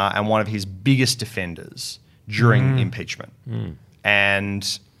 and one of his biggest defenders during impeachment.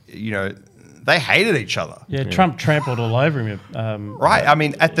 And they hated each other. Yeah, Trump trampled all over him. Right. I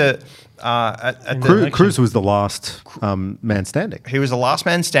mean, Cruz was the last man standing. He was the last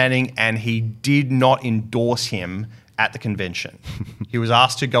man standing, and he did not endorse him at the convention. He was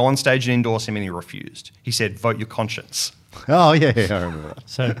asked to go on stage and endorse him, and he refused. He said, "Vote your conscience." Oh, yeah, I remember that.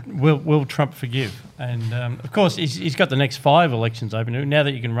 So will Trump forgive? And, of course, he's got the next 5 elections open. Now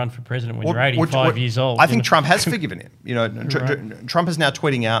that you can run for president when you're 85 years old. I think Trump has forgiven him. Trump is now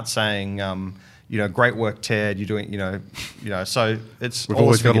tweeting out saying, great work, Ted. You're doing, so it's We've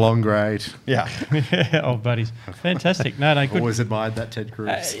always got along great. Yeah. Old buddies. Fantastic. No, good. Always admired that Ted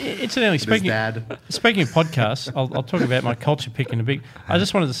Cruz. Incidentally, speaking of podcasts, I'll talk about my culture pick in a bit. I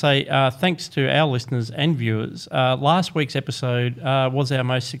just wanted to say thanks to our listeners and viewers. Last week's episode was our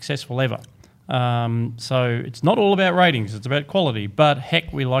most successful ever. So it's not all about ratings, it's about quality. But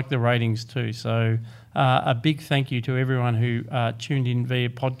heck, we like the ratings too. So a big thank you to everyone who tuned in via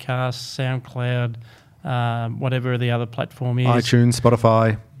podcasts, SoundCloud, whatever the other platform is. iTunes,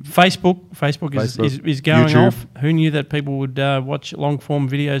 Spotify. Facebook is going YouTube. off. Who knew that people would watch long-form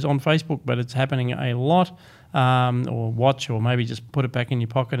videos on Facebook? But it's happening a lot. Or watch, or maybe just put it back in your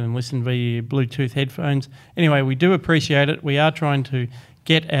pocket and listen via your Bluetooth headphones. Anyway, we do appreciate it. We are trying to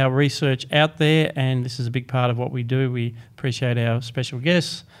get our research out there, and this is a big part of what we do. We appreciate our special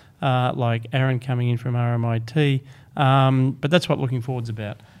guests, like Aaron coming in from RMIT. But that's what Looking Forward's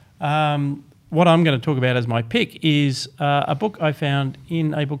about. What I'm going to talk about as my pick is a book I found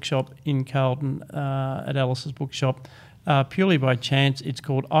in a bookshop in Carlton at Alice's Bookshop. purely by chance. It's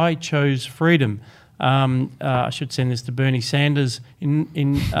called I Chose Freedom. I should send this to Bernie Sanders. In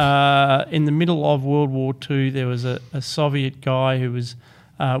the middle of World War II, there was a Soviet guy who was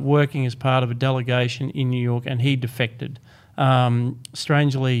working as part of a delegation in New York, and he defected.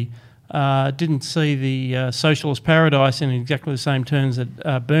 Strangely, didn't see the socialist paradise in exactly the same terms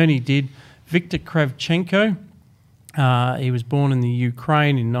that Bernie did. Viktor Kravchenko, he was born in the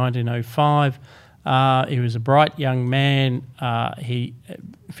Ukraine in 1905. He was a bright young man. He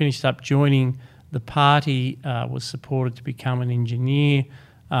finished up joining the party, was supported to become an engineer,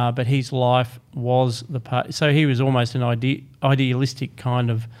 but his life was the party. So he was almost an idealistic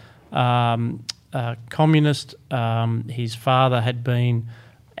kind of communist. His father had been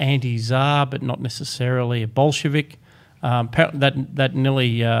anti-Tsar, but not necessarily a Bolshevik. That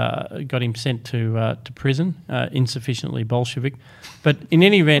nearly got him sent to prison, insufficiently Bolshevik. But in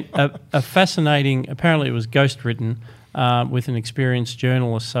any event, a fascinating, apparently it was ghost-written with an experienced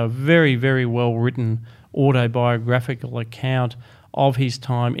journalist, so a very, very well-written autobiographical account of his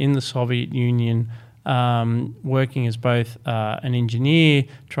time in the Soviet Union, working as both an engineer,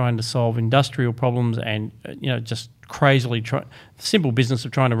 trying to solve industrial problems, and just crazily the simple business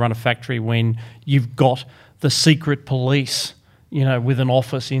of trying to run a factory when you've got the secret police, with an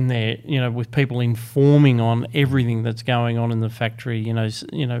office in there, with people informing on everything that's going on in the factory.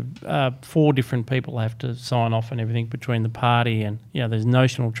 4 different people have to sign off on everything between the party and there's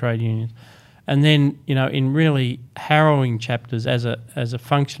notional trade unions. And then in really harrowing chapters, as a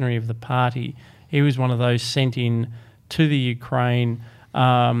functionary of the party, he was one of those sent in to the Ukraine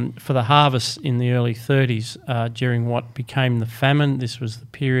for the harvest in the early 30s during what became the famine. This was the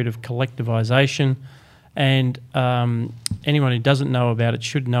period of collectivisation. And anyone who doesn't know about it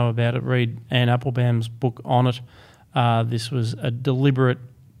should know about it. Read Anne Applebaum's book on it. This was a deliberate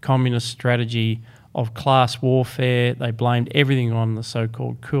communist strategy of class warfare. They blamed everything on the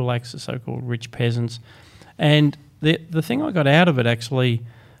so-called kulaks, the so-called rich peasants. And the thing I got out of it actually,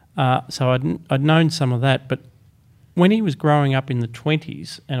 so I'd known some of that, but when he was growing up in the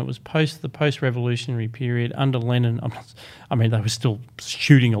 20s, and it was the post-revolutionary period under Lenin, they were still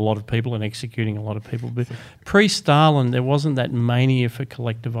shooting a lot of people and executing a lot of people, but pre-Stalin, there wasn't that mania for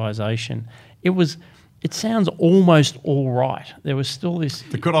collectivisation. It sounds almost all right. There was still this...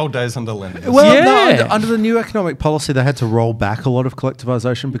 The good old days under Lenin. Well, Yeah. no, under the new economic policy, they had to roll back a lot of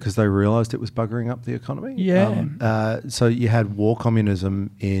collectivisation because they realised it was buggering up the economy. Yeah. So you had war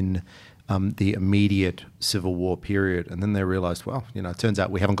communism in the immediate Civil War period, and then they realised, well, it turns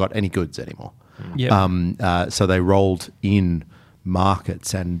out we haven't got any goods anymore. Yep. So they rolled in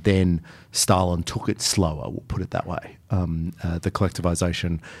markets, and then Stalin took it slower, we'll put it that way. The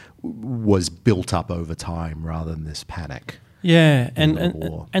collectivisation was built up over time rather than this panic. Yeah, in the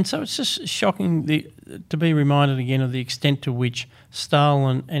war. and so it's just shocking to be reminded again of the extent to which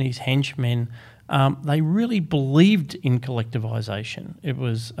Stalin and his henchmen, they really believed in collectivisation. It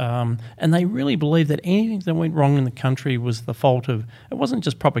was, and they really believed that anything that went wrong in the country was the fault of. It wasn't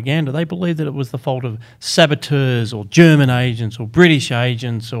just propaganda. They believed that it was the fault of saboteurs or German agents or British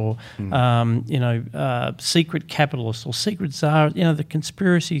agents or secret capitalists or secret czars. The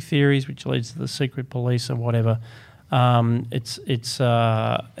conspiracy theories which leads to the secret police or whatever. It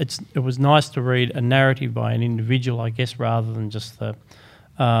was nice to read a narrative by an individual, I guess, rather than just the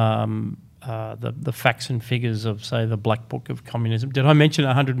facts and figures of, say, the Black Book of Communism. Did I mention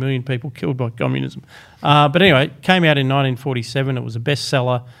 100 million people killed by communism? But anyway, it came out in 1947. It was a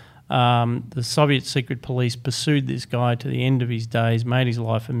bestseller. The Soviet secret police pursued this guy to the end of his days, made his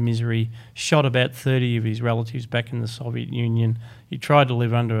life a misery, shot about 30 of his relatives back in the Soviet Union. He tried to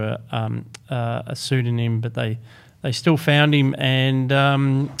live under a pseudonym, but they still found him, and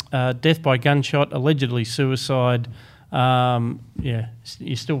death by gunshot, allegedly suicide.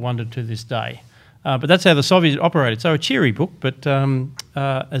 You still wonder to this day. But that's how the Soviets operated. So a cheery book, but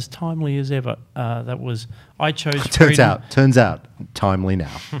as timely as ever. That was I Chose Freedom. Turns out, timely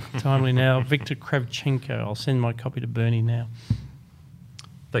now. Timely now. Viktor Kravchenko. I'll send my copy to Bernie now.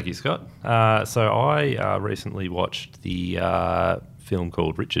 Thank you, Scott. So I recently watched the film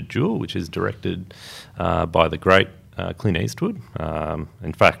called Richard Jewell, which is directed by the great Clint Eastwood.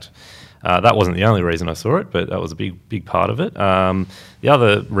 In fact, that wasn't the only reason I saw it, but that was a big part of it. The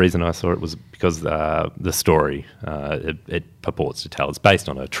other reason I saw it was because the story it purports to tell. It's based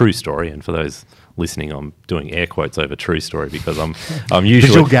on a true story, and for those listening, I'm doing air quotes over true story because I'm usually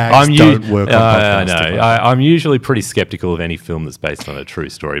visual gags don't work on podcasts. I'm usually pretty skeptical of any film that's based on a true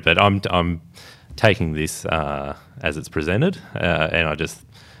story, but I'm taking this as it's presented, and I just.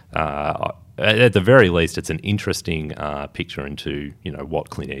 At the very least, it's an interesting picture into what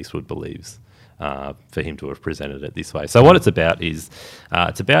Clint Eastwood believes for him to have presented it this way. So what it's about is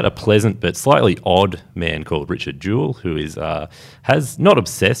it's about a pleasant but slightly odd man called Richard Jewell, who is has not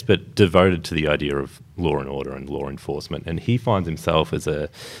obsessed but devoted to the idea of law and order and law enforcement, and he finds himself as a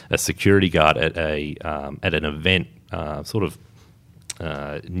security guard at an event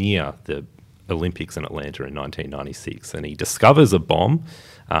near the Olympics in Atlanta in 1996, and he discovers a bomb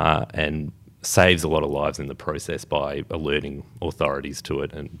and saves a lot of lives in the process by alerting authorities to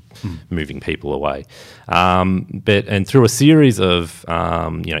it and moving people away. And through a series of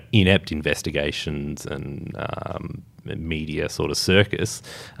inept investigations and media sort of circus,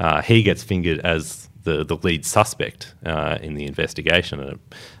 he gets fingered as the lead suspect in the investigation, and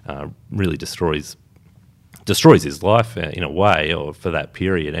it really destroys his life in a way, or for that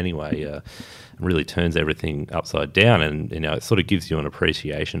period anyway. Really turns everything upside down, and it sort of gives you an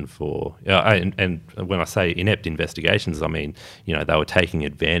appreciation for. And when I say inept investigations, I mean they were taking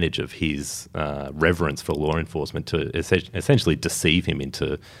advantage of his reverence for law enforcement to essentially deceive him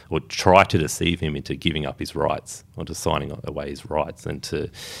into, or try to deceive him into giving up his rights, or to signing away his rights, and to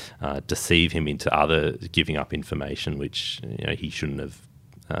deceive him into giving up information which he shouldn't have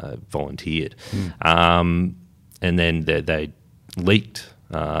volunteered. And then they leaked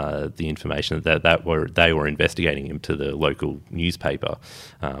the information that they were investigating him to the local newspaper,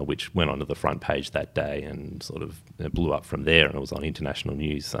 which went onto the front page that day and sort of blew up from there, and it was on international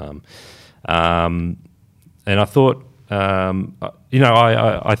news. And I thought,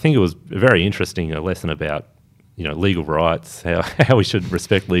 I think it was a very interesting lesson about legal rights, how we should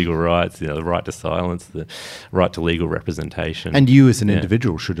respect legal rights, the right to silence, the right to legal representation. And you as an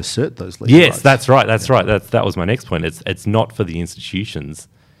individual should assert those legal rights. Yes, that's right. That was my next point. It's not for the institutions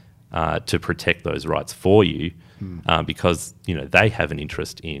to protect those rights for you, because they have an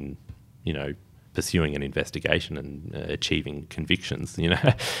interest in pursuing an investigation and achieving convictions.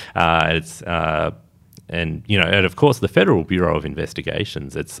 And of course, the Federal Bureau of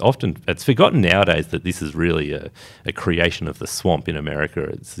Investigations, it's forgotten nowadays that this is really a creation of the swamp in America.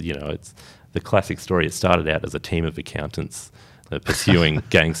 It's the classic story. It started out as a team of accountants pursuing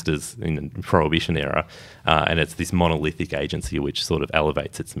gangsters in the Prohibition era, and it's this monolithic agency which sort of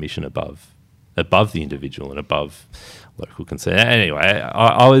elevates its mission above the individual and above local concern. Anyway,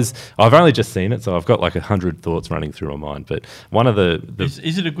 I've only just seen it, so I've got like 100 thoughts running through my mind. But one of the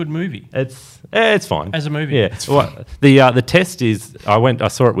is it a good movie? It's fine as a movie. Yeah. Well, the test is I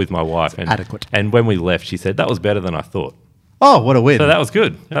saw it with my wife, and adequate. And when we left, she said that was better than I thought. Oh, what a win! So that was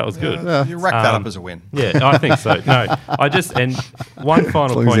good. That was good. You racked that up as a win. Yeah, I think so. No, and one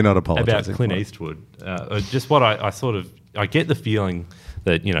final point not about Clint Eastwood. Just what I get the feeling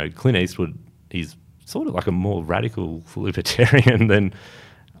that Clint Eastwood is sort of like a more radical libertarian than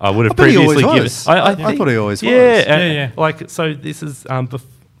I would have previously given. I thought he always was. Yeah. Like, so this is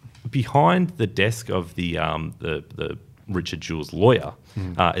behind the desk of the Richard Jewell's lawyer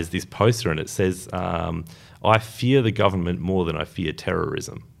is this poster, and it says, "I fear the government more than I fear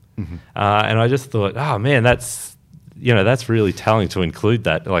terrorism." And I just thought, oh man, that's really telling to include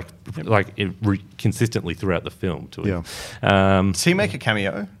that, consistently throughout the film. Does he make a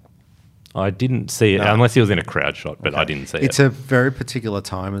cameo? I didn't see it, unless he was in a crowd shot, but I didn't see it. It's a very particular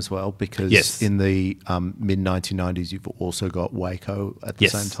time as well, because in the mid-1990s, you've also got Waco at the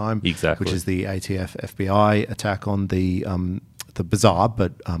same time, exactly, which is the ATF FBI attack on the bizarre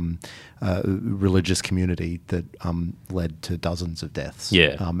but religious community that led to dozens of deaths.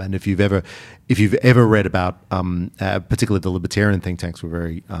 Yeah. And if you've ever read about, particularly the libertarian think tanks were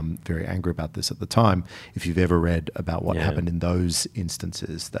very angry about this at the time. If you've ever read about what happened in those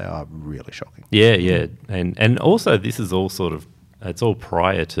instances, they are really shocking. Yeah. And also this is all sort of, it's all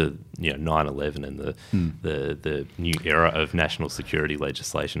prior to 9/11 and the new era of national security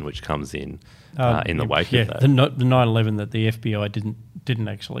legislation, which comes in the wake of that. The 9/11 that the FBI didn't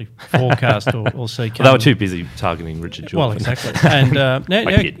actually forecast or see coming. They were too busy targeting Richard Jewell. Well, exactly. And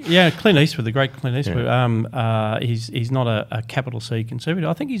Clint Eastwood, the great Clint Eastwood. Yeah. He's not a capital C conservative.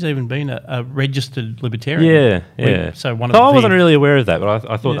 I think he's even been a registered libertarian. Yeah. So I wasn't really aware of that, but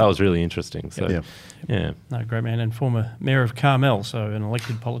I thought that was really interesting. So yeah. No, great man, and former mayor of Carmel, so an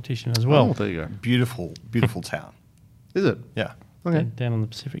elected politician as well. Oh, there you go. Beautiful, beautiful town. Is it? Yeah. Okay. Down on the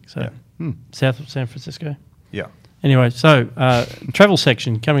Pacific, so south of San Francisco. Yeah. Anyway, so travel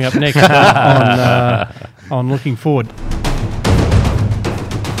section coming up next on Looking Forward.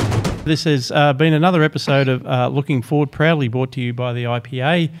 This has been another episode of Looking Forward, proudly brought to you by the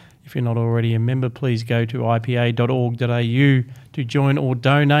IPA. If you're not already a member, please go to ipa.org.au to join or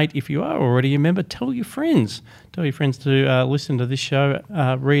donate. If you are already a member, tell your friends. Tell your friends to listen to this show,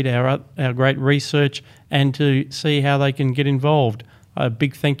 read our great research, and to see how they can get involved. A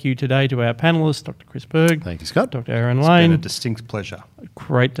big thank you today to our panellists, Dr. Chris Berg. Thank you, Scott. Dr. Aaron It's been a Lane. distinct pleasure.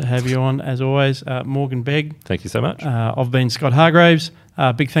 Great to have you on, as always. Morgan Begg. Thank you so much. I've been Scott Hargraves.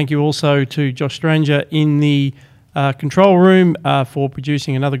 Big thank you also to Josh Stranger in the control room for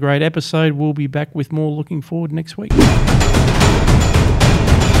producing another great episode. We'll be back with more looking forward next week.